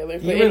all together.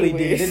 You really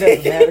did. It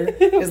doesn't matter.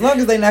 As long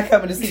as they're not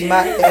coming to see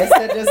my ass,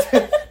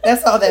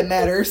 that's all that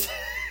matters.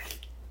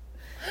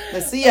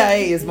 The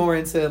CIA is more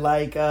into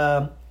like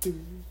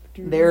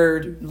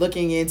they're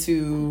looking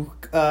into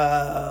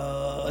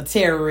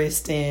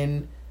terrorists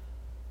and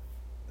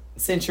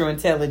Central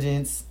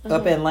Intelligence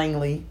up in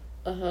Langley.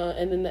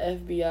 And then the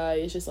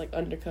FBI is just like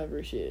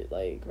undercover shit,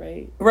 like,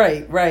 right?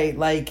 Right.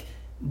 Like,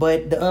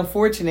 but the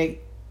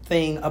unfortunate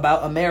thing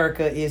about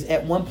America is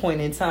at one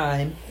point in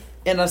time,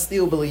 and I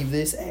still believe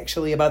this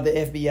actually about the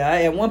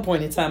FBI, at one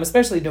point in time,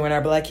 especially during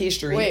our Black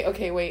History. Wait.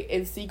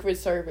 In Secret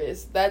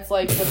Service, that's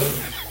like for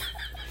the...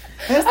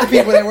 That's the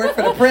people that work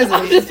for the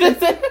president. I'm just gonna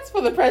say that's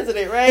for the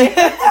president,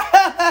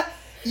 right?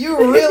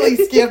 You really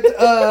skipped,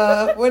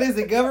 what is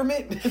it,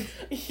 government?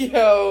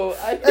 Yo,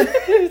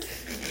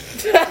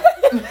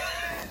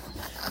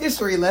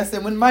 History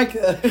lesson with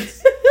Micah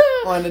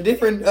on the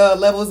different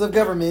levels of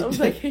government. I was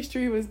like,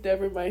 history was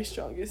never my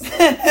strongest.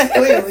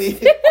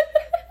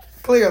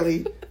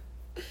 Clearly.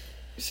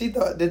 She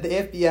thought that the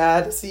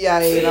FBI, the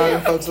CIA, and all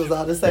them folks was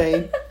all the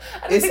same.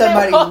 It's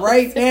somebody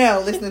right now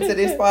listening to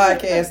this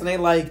podcast, and they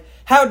like,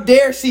 how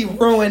dare she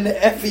ruin the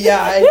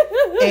FBI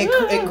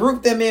and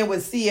group them in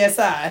with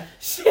CSI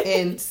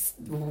and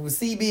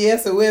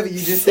CBS or whoever you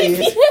just said.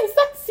 CBS,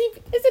 not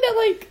CBS. Isn't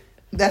it like...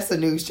 That's a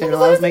news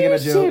channel. I was making a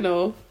joke.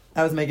 Channel?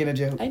 I was making a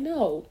joke. I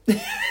know.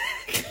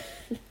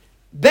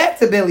 Back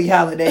to Billie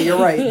Holiday. You're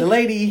right. The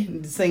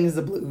lady sings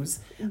the blues.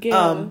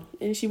 Yeah,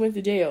 and she went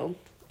to jail.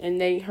 And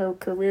her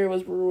career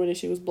was ruined and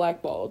she was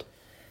blackballed.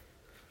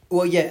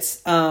 Well,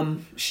 yes.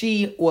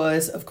 She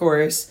was, of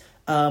course,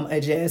 a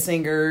jazz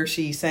singer.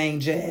 She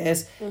sang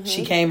jazz.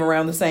 She came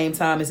around the same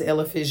time as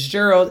Ella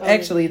Fitzgerald.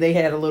 Actually, they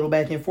had a little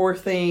back and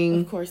forth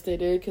thing. Of course they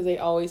did, because they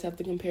always have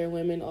to compare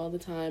women all the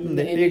time in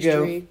the There you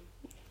industry. go.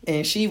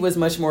 And she was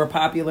much more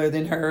popular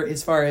than her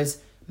as far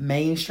as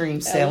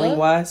mainstream selling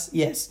wise.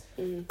 Yes.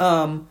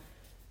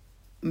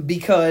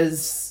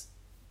 Because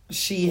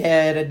she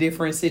had a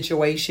different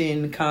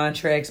situation,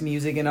 contracts,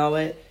 music, and all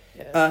that.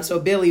 Yeah. So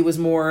Billie was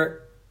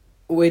more,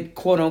 would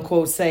quote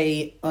unquote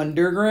say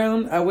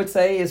underground, I would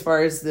say, as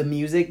far as the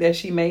music that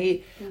she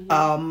made.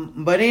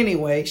 But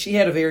anyway, she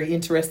had a very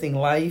interesting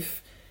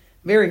life,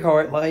 very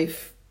hard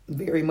life,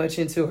 very much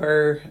into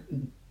her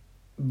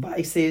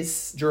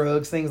vices,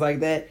 drugs, things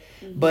like that.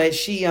 But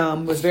she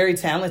was very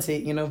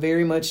talented,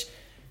 very much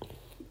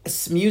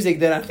music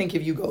that I think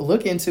if you go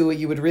look into it,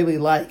 you would really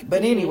like.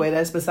 But anyway,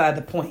 that's beside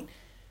the point.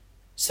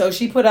 So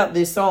she put out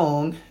this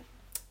song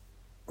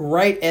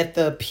right at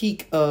the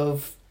peak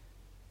of,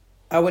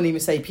 I wouldn't even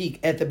say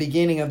peak, at the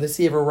beginning of the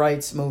civil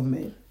rights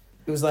movement.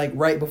 It was like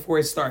right before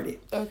it started.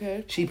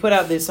 Okay. She put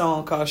out this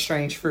song called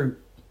Strange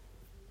Fruit.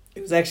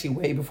 It was actually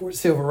way before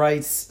civil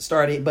rights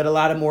started, but a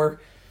lot of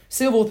more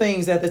civil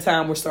things at the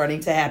time were starting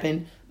to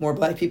happen. More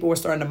black people were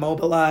starting to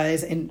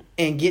mobilize and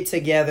get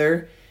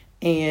together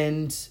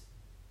and,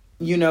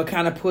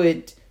 kind of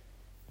put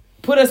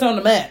us on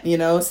the map,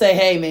 say,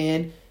 hey,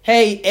 man,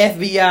 hey,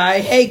 FBI,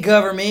 hey,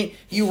 government,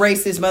 you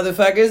racist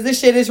motherfuckers, this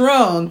shit is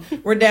wrong.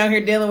 We're down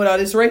here dealing with all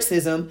this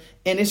racism,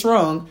 and it's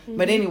wrong.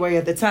 But anyway,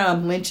 at the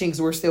time,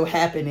 lynchings were still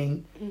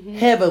happening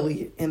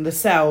heavily in the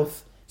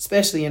South,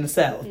 especially in the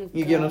South.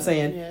 You get what I'm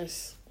saying?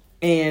 Yes.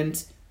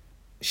 And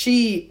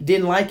she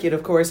didn't like it,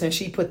 of course, and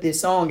she put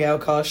this song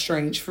out called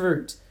Strange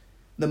Fruit.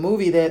 The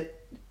movie that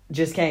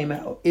just came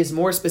out is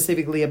more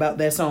specifically about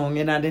that song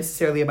and not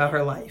necessarily about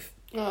her life.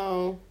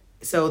 Oh.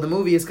 So the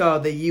movie is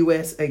called The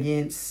U.S.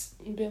 Against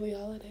Billie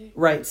Holiday.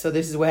 Right, so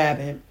this is what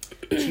happened.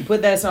 She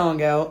put that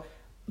song out.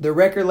 The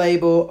record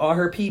label, all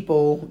her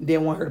people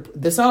didn't want her.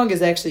 The song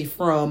is actually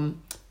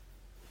from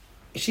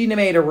she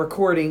made a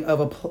recording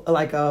of a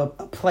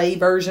play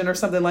version or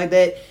something like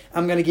that.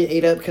 I'm gonna get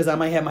ate up because I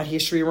might have my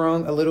history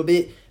wrong a little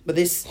bit. But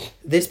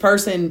this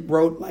person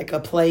wrote like a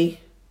play,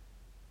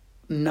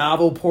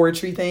 novel,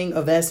 poetry thing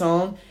of that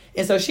song,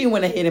 and so she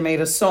went ahead and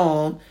made a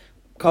song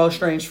called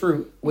 "Strange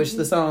Fruit," which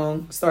the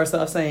song starts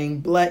off saying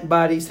 "Black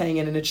bodies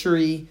hanging in a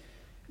tree."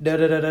 Da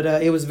da da da da.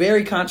 It was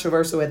very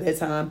controversial at that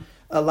time.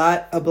 A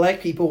lot of black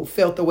people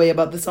felt the way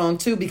about the song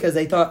too because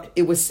they thought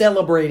it was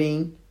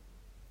celebrating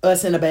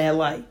us in a bad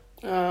light.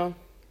 Oh.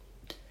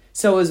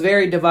 So it was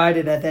very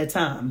divided at that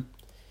time.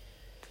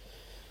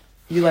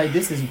 You're like,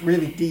 this is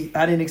really deep.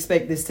 I didn't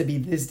expect this to be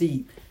this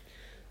deep.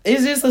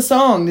 It's just a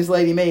song this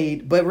lady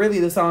made. But really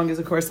the song is,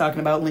 of course, talking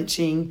about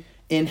lynching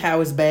and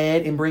how it's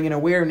bad and bringing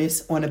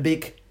awareness on a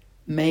big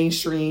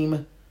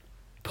mainstream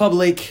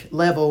public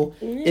level.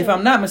 Yeah. If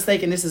I'm not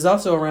mistaken, this is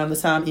also around the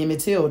time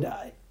Emmett Till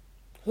died.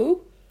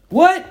 Who?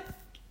 What?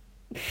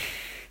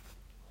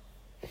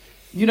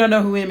 You don't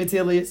know who Emmett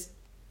Till is?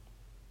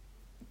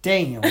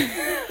 Damn.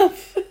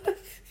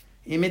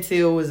 Emmett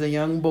Till was a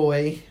young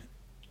boy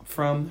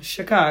from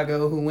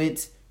Chicago who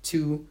went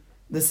to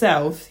the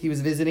South. He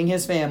was visiting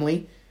his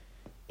family,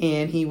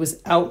 and he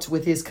was out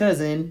with his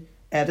cousin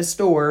at a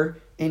store,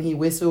 and he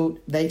whistled.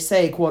 They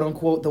say, quote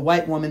unquote, the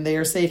white woman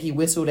there said he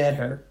whistled at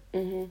her.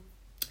 Mm-hmm.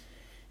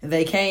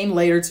 They came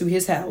later to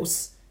his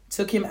house,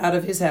 took him out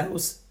of his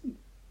house,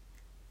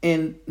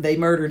 and they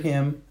murdered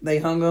him. They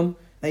hung him.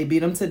 They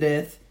beat him to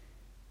death.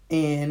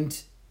 And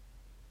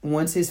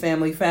once his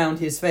family found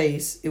his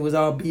face, it was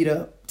all beat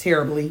up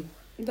terribly.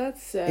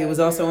 That's sad. It was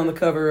also on the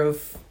cover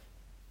of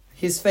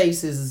his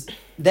faces.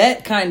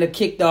 That kind of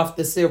kicked off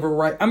the civil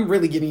rights. I'm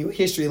really giving you a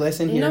history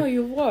lesson here. No,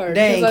 you are.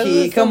 Dang,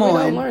 kid, come on.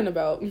 We don't learn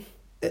about.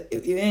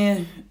 Yeah,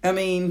 I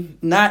mean,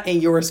 not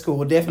in your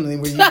school, definitely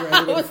where you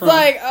graduated from.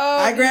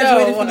 I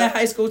graduated from that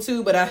high school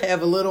too, but I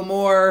have a little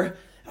more.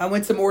 I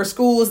went to more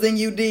schools than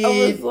you did.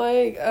 I was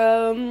like,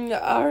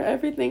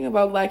 everything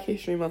about Black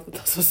History Month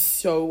was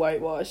so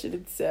whitewashed, and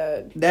it's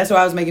sad. That's why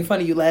I was making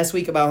fun of you last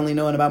week about only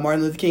knowing about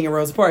Martin Luther King and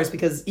Rosa Parks,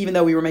 because even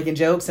though we were making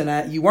jokes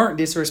and you weren't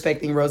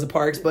disrespecting Rosa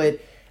Parks,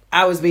 but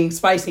I was being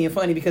spicy and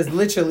funny because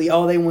literally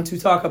all they want to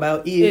talk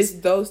about is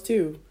it's those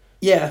two.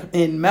 Yeah,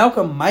 and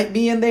Malcolm might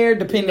be in there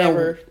depending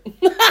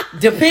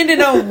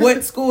on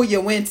what school you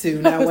went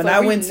to. Now, when I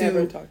went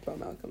to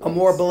a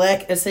more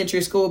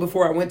black-centric school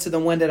before I went to the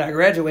one that I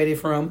graduated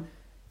from,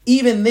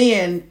 even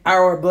then,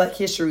 our black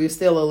history is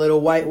still a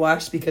little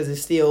whitewashed because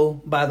it's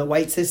still by the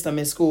white system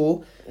in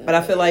school. But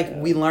I feel like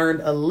we learned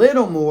a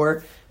little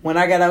more when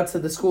I got out to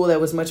the school that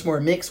was much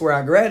more mixed where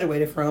I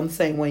graduated from, the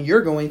same one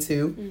you're going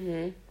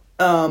to.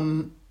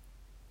 Mm-hmm.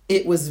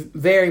 It was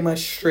very much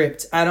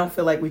stripped. I don't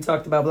feel like we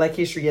talked about Black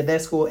history at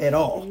that school at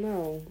all.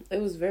 No,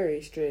 it was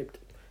very stripped.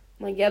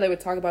 Like, yeah, they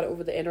would talk about it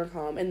over the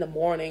intercom in the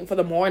morning for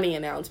the morning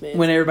announcement.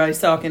 When everybody's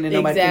talking and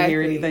nobody can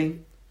hear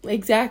anything.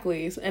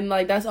 Exactly. And,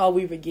 like, that's all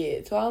we would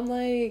get. So I'm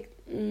like,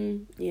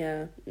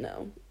 yeah,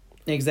 no.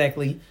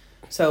 Exactly.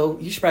 So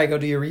you should probably go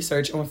do your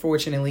research,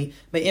 unfortunately.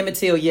 But Emmett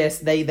Till, yes,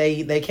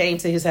 they came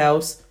to his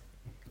house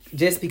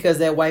just because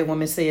that white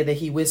woman said that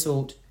he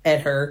whistled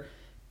at her.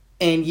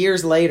 And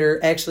years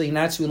later, actually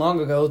not too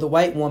long ago, the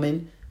white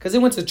woman, because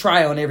it went to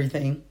trial and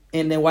everything,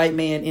 and the white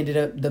man ended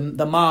up,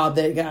 the mob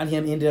that got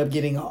him ended up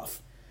getting off.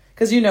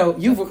 Because, you know,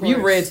 you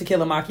read To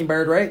Kill a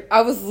Mockingbird, right?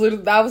 I was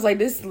like,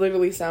 this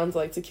literally sounds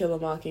like To Kill a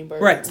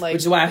Mockingbird. Right, like,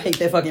 which is why I hate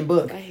that fucking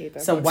book. I hate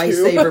that Some book white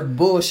too. savior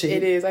bullshit.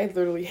 It is. I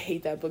literally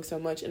hate that book so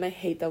much, and I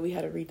hate that we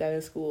had to read that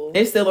in school.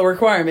 It's still a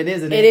requirement,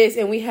 isn't it? It is,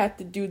 and we had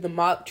to do the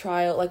mock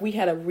trial. Like, we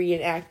had to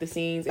reenact the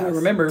scenes. It was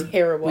remember.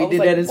 Terrible. We did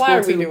that in school, why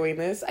are we too. doing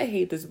this? I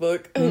hate this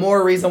book.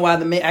 More reason why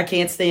I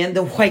can't stand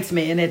the white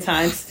man at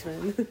times.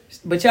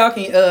 But y'all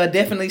can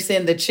definitely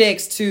send the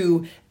checks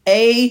to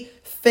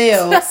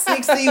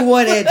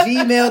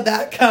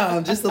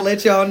afel61@gmail.com, just to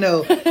let y'all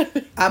know.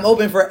 I'm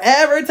open for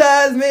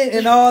advertisement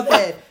and all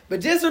that. But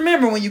just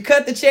remember, when you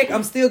cut the check,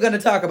 I'm still going to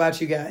talk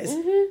about you guys.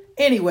 Mm-hmm.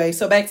 Anyway,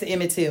 so back to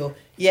Emmett Till.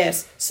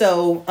 Yes.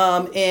 So,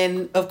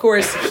 and of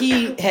course,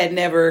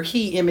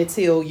 Emmett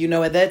Till, you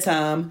know, at that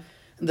time,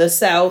 the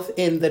South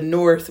and the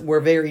North were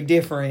very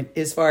different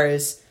as far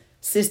as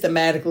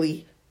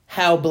systematically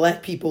how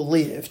black people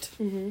lived.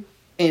 Mm-hmm.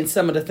 And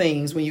some of the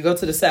things, when you go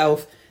to the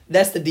South,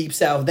 that's the deep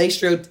South. They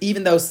stripped,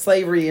 even though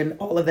slavery and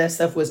all of that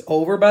stuff was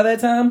over by that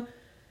time,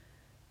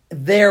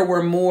 there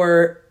were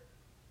more,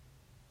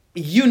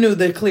 you knew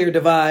the clear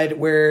divide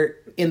where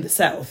in the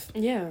South.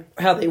 Yeah.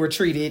 How they were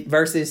treated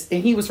versus,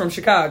 and he was from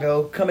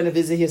Chicago coming to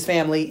visit his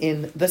family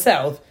in the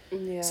South.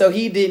 Yeah. So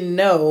he didn't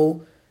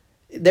know,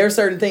 there are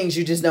certain things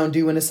you just don't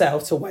do in the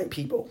South to white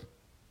people.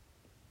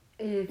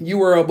 You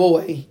were a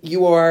boy.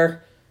 You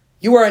are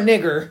a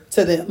nigger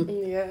to them.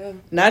 Yeah.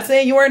 Not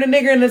saying you weren't a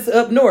nigger in this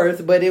up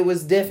north, but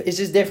it's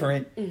just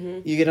different.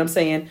 Mm-hmm. You get what I'm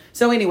saying?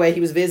 So anyway,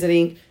 he was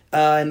visiting,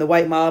 and the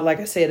white mob, like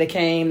I said, they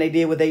came, they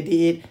did what they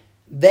did.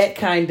 That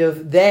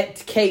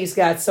case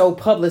got so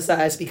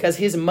publicized because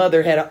his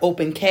mother had an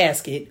open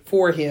casket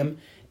for him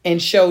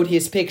and showed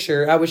his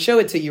picture. I would show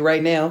it to you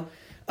right now.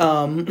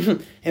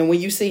 And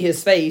when you see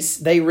his face,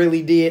 they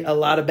really did a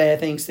lot of bad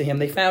things to him.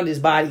 They found his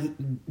body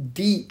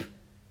deep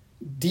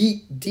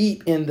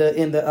in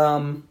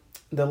the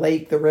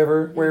lake, the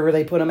river, wherever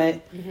they put him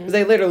at.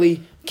 They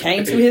literally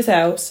came to his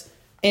house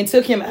and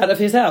took him out of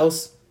his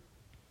house.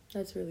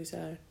 That's really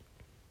sad.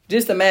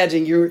 Just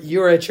imagine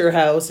you're at your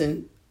house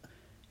and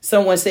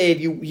someone said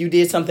you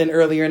did something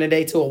earlier in the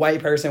day to a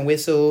white person,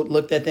 whistled,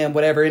 looked at them,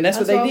 whatever, and that's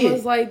what they did. It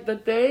was like the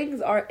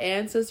things our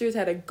ancestors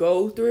had to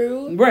go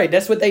through. Right,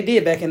 that's what they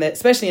did back in that,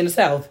 especially in the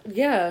South.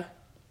 Yeah.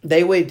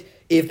 They would,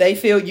 if they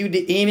feel you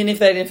did, even if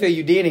they didn't feel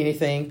you did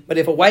anything, but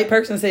if a white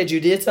person said you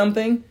did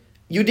something,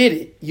 you did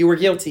it. You were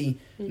guilty.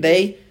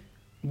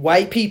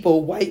 White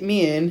people, white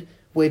men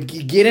would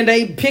get in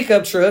their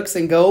pickup trucks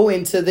and go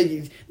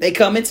they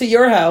come into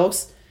your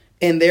house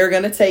and they're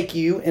going to take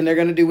you and they're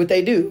going to do what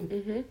they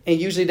do. And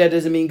usually that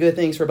doesn't mean good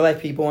things for black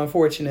people,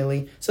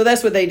 unfortunately. So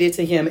that's what they did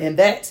to him. And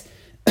that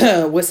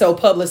was so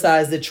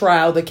publicized.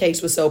 The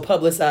case was so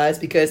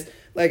publicized because,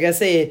 like I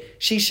said,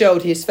 she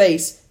showed his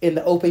face in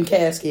the open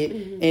casket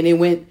and it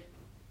went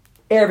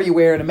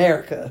everywhere in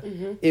America.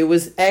 It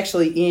was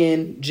actually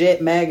in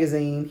Jet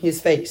magazine,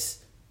 his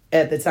face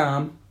at the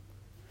time.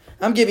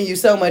 I'm giving you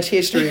so much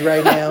history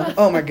right now.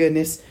 Oh my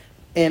goodness.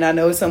 And I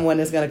know someone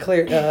is going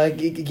to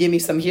give me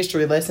some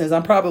history lessons.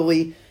 I'm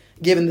probably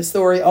giving the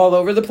story all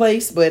over the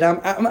place, but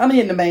I'm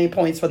hitting the main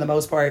points for the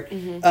most part.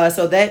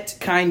 So that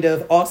kind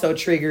of also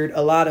triggered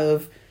a lot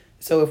of,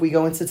 so if we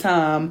go into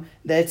time,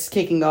 that's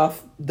kicking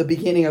off the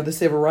beginning of the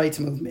civil rights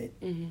movement.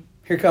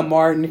 Here come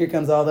Martin, here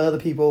comes all the other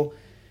people.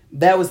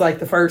 That was like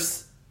the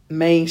first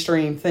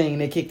mainstream thing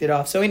that kicked it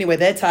off. So anyway,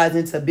 that ties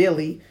into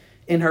Billie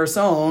in her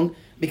song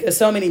because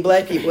so many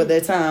black people at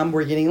that time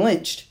were getting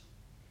lynched.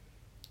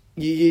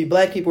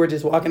 Black people were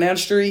just walking down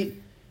the street.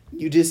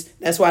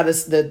 That's why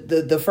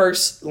the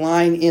first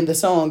line in the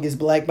song is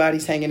black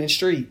bodies hanging in the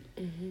street.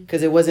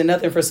 Because it wasn't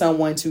nothing for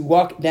someone to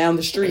walk down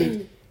the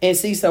street and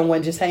see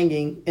someone just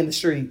hanging in the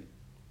street.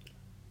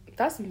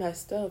 That's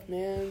messed up,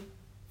 man.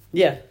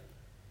 Yeah.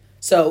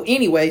 So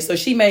anyway, so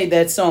she made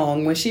that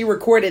song. When she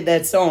recorded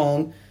that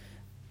song,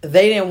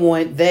 they didn't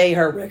want,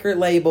 her record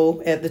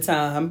label at the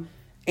time,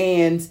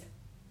 and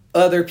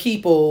other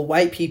people,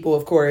 white people,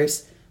 of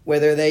course,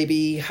 whether they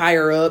be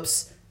higher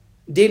ups,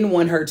 didn't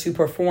want her to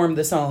perform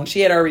the song.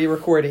 She had already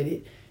recorded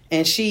it,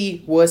 and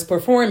she was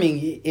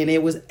performing it, and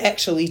it was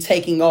actually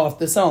taking off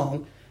the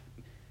song.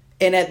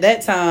 And at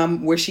that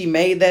time where she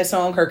made that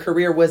song, her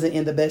career wasn't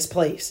in the best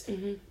place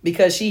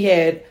because she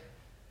had,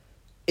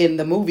 in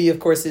the movie, of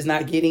course, is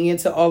not getting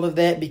into all of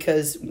that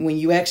because when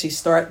you actually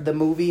start the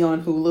movie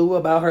on Hulu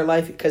about her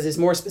life, because it's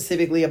more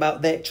specifically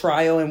about that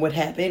trial and what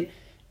happened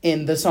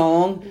in the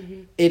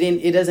song,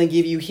 it doesn't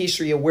give you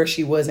history of where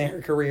she was in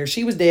her career.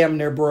 She was damn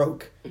near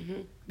broke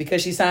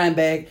because she signed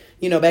back,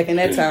 back in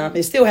that time.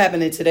 It's still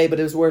happening today, but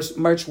it was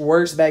much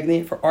worse back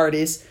then for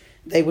artists.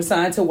 They were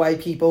signed to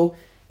white people,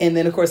 and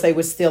then of course they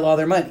would steal all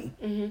their money.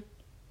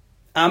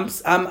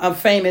 I'm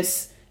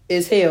famous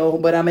as hell,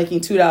 but I'm making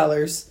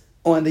 $2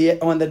 on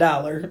the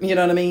dollar. You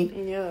know what I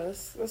mean? Yeah,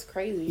 that's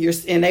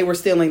crazy. And they were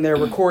stealing their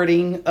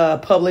recording,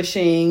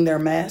 publishing, their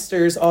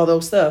masters, all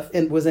those stuff,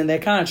 and was in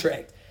that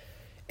contract.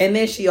 And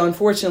then she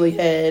unfortunately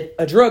had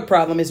a drug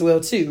problem as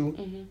well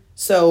too.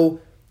 So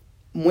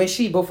by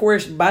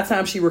the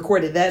time she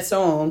recorded that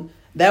song,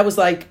 that was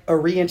like a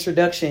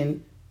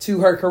reintroduction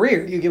to her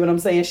career. You get what I'm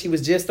saying? She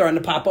was just starting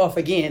to pop off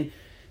again.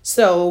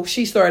 So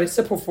she started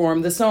to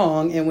perform the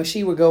song, and when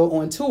she would go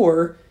on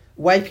tour,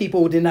 white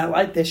people did not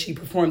like that she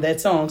performed that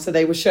song, so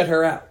they would shut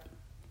her out.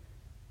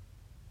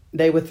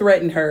 They would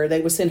threaten her. They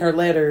would send her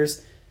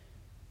letters.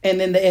 And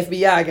then the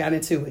FBI got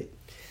into it.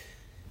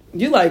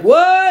 You're like,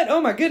 what?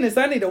 Oh my goodness,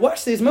 I need to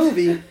watch this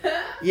movie.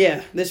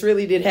 Yeah, this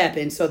really did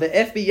happen. So the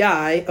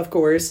FBI, of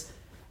course,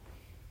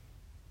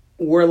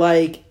 were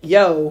like,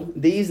 yo,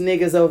 these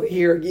niggas over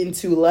here are getting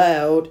too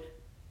loud.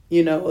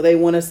 They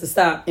want us to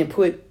stop and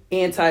put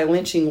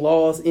anti-lynching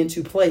laws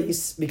into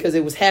place because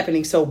it was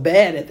happening so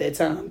bad at that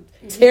time.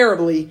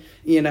 Terribly,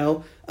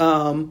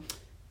 and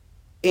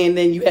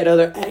then you had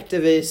other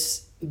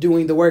activists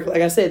doing the work.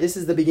 Like I said, this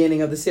is the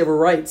beginning of the civil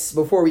rights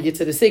before we get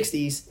to the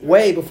 60s,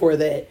 way before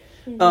that.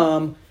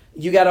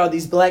 You got all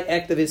these black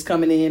activists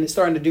coming in and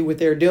starting to do what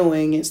they're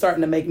doing and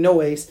starting to make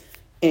noise.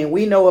 And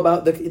we know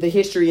about the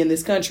history in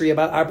this country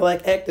about our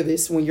black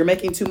activists. When you're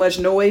making too much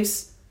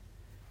noise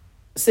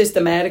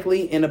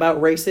systematically and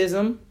about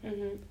racism,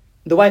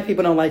 the white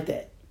people don't like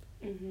that.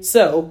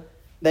 So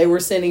they were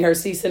sending her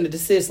cease and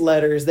desist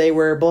letters. They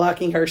were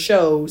blocking her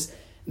shows.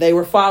 They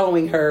were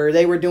following her.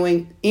 They were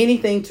doing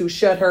anything to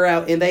shut her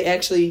out. And they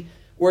actually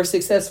were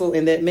successful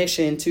in that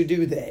mission to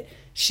do that.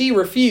 She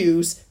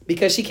refused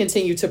because she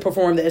continued to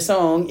perform that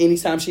song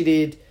anytime she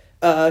did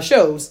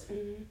shows.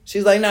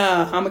 She's like,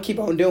 nah, I'm going to keep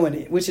on doing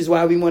it, which is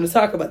why we want to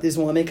talk about this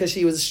woman, because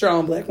she was a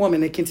strong black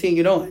woman that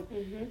continued on.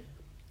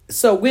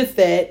 So with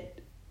that,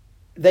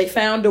 they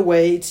found a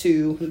way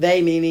to,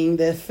 they meaning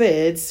the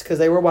feds, because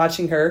they were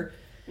watching her.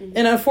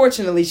 And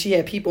unfortunately, she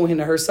had people in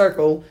her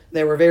circle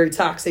that were very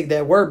toxic,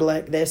 that were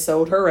black, that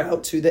sold her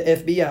out to the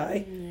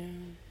FBI.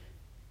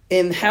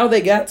 And how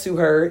they got to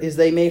her is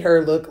they made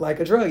her look like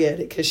a drug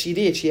addict, because she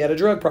did. She had a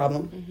drug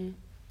problem. Mm-hmm.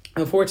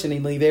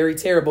 Unfortunately, very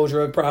terrible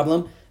drug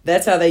problem.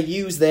 That's how they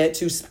used that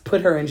to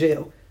put her in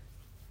jail.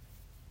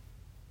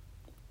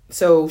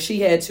 So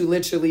she had to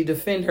literally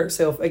defend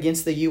herself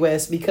against the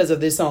U.S. because of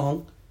this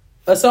song.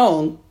 A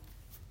song.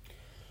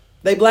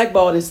 They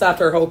blackballed and stopped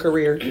her whole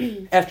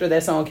career after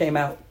that song came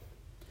out.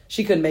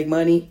 She couldn't make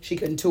money. She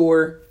couldn't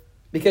tour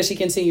because she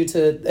continued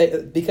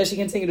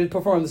to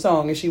perform the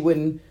song, and she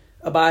wouldn't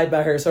abide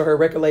by her. So her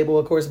record label,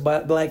 of course,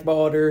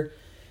 blackballed her.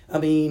 I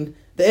mean,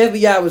 the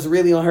FBI was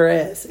really on her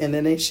ass, and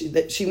then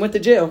she went to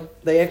jail.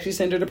 They actually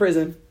sent her to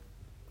prison.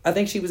 I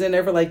think she was in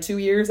there for like 2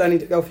 years. I need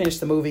to go finish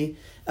the movie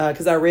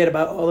because I read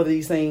about all of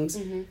these things,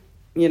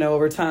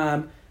 over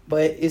time.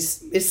 But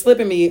it's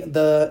slipping me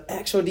the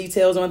actual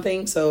details on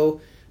things.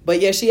 So, but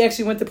yeah, she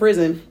actually went to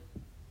prison.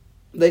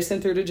 They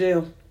sent her to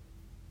jail.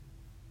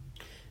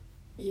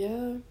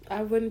 Yeah,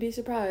 I wouldn't be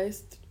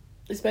surprised,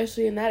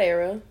 especially in that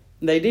era.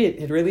 They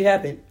did. It really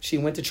happened. She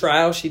went to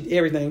trial. She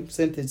everything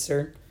sentenced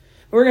her.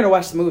 We're gonna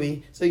watch the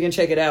movie so you can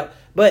check it out.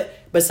 But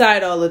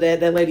beside all of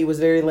that lady was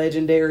very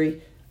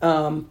legendary.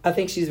 I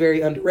think she's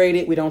very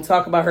underrated. We don't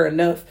talk about her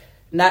enough.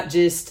 Not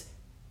just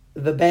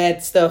the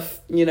bad stuff,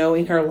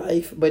 in her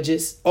life, but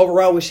just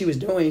overall what she was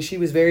doing. She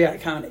was very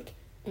iconic.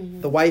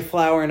 The white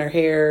flower in her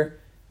hair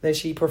that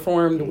she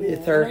performed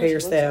with her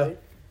hairstyle.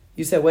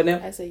 You said what now?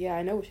 I said, yeah,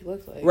 I know what she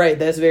looks like. Right,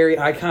 that's very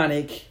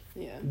iconic.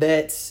 Yeah.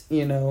 That's,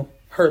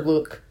 her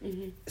look,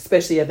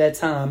 especially at that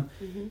time.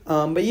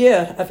 But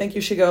yeah, I think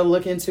you should go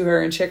look into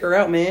her and check her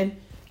out, man.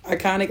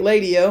 Iconic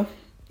lady, yo.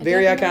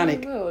 Very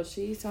iconic. Will.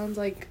 She sounds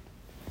like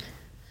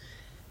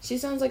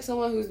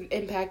someone who's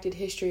impacted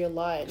history a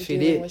lot. She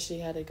did. What she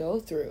had to go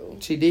through.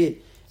 She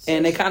did. So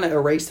and they kind of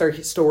erased her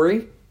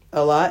story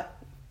a lot,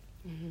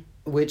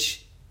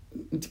 which,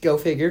 go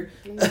figure.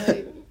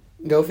 Like,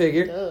 go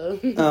figure.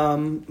 Duh.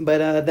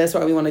 But that's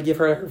why we want to give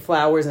her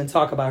flowers and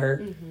talk about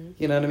her.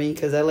 You know what I mean?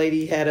 Because that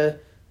lady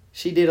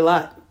she did a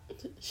lot.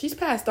 She's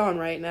passed on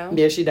right now.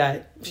 Yeah, she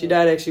died. She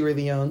died actually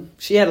really young.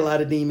 She had a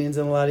lot of demons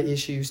and a lot of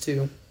issues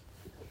too,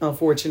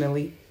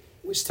 unfortunately,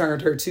 which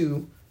turned her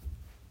to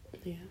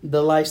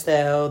the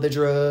lifestyle, the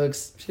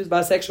drugs. She was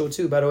bisexual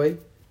too, by the way.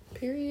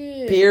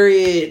 Period.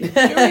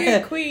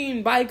 Period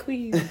queen. Bye,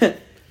 queen.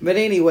 But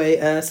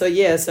anyway,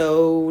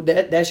 so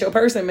that's your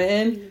person,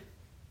 man.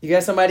 You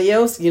got somebody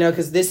else?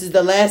 Because this is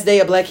the last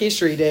day of Black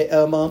History Day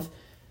month.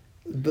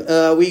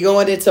 We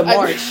going into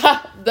March.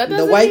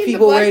 The white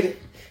people ready.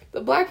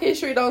 The Black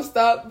History don't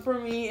stop for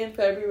me in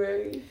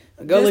February.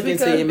 Go look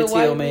into Emmett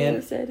Till,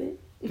 man. Said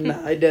it.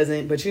 No, it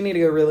doesn't. But you need to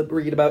go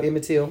read about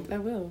Emmett Till. I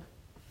will.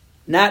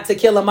 Not To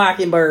Kill a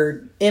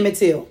Mockingbird. Emmett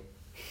Till.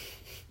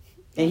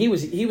 And he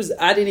was.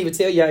 I didn't even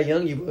tell you how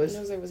young he was.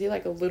 Was he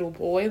like a little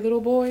boy,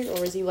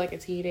 or was he like a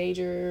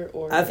teenager?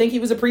 Or I think he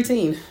was a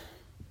preteen.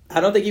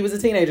 I don't think he was a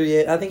teenager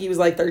yet. I think he was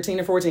like 13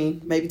 or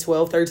 14, maybe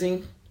 12,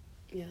 13.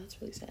 Yeah, that's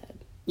really sad.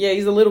 Yeah,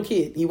 he's a little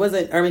kid. He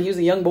wasn't. I mean, he was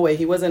a young boy.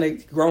 He wasn't a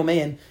grown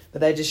man.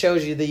 But that just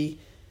shows you the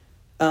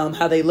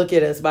how they look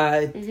at us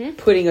by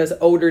putting us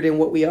older than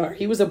what we are.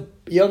 He was a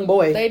young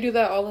boy. They do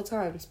that all the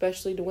time,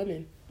 especially to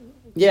women.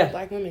 Yeah,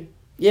 Black women.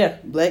 Yeah,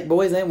 black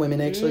boys and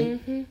women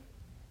actually.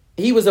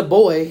 He was a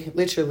boy,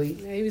 literally.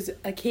 Yeah, he was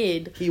a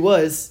kid. He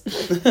was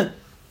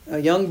a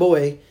young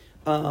boy.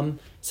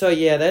 So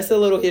yeah, that's a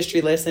little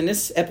history lesson.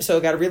 This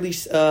episode got really.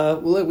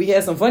 Look, we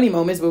had some funny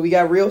moments, but we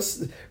got real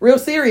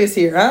serious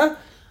here, huh?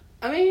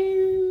 I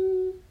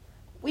mean,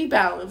 we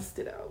balanced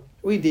it out.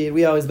 We did.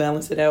 We always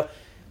balance it out.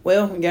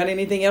 Well, got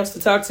anything else to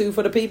talk to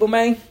for the people,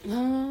 man?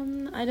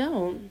 I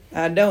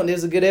don't. This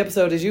is a good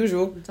episode as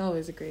usual. It's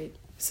always a great.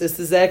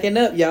 Sister Zacking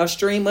Up. Y'all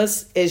stream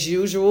us as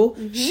usual.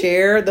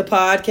 Share the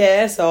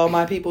podcast. All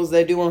my peoples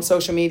that do on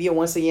social media.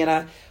 Once again,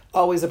 I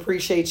always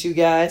appreciate you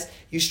guys.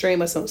 You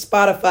stream us on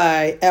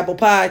Spotify, Apple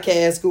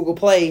Podcasts, Google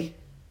Play,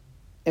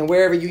 and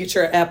wherever you get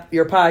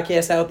your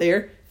podcast out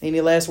there.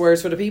 Any last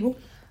words for the people?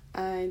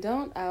 I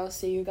don't. I'll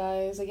see you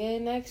guys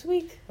again next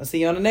week. I'll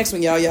see you on the next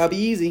one, y'all. Y'all be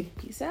easy.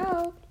 Peace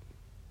out.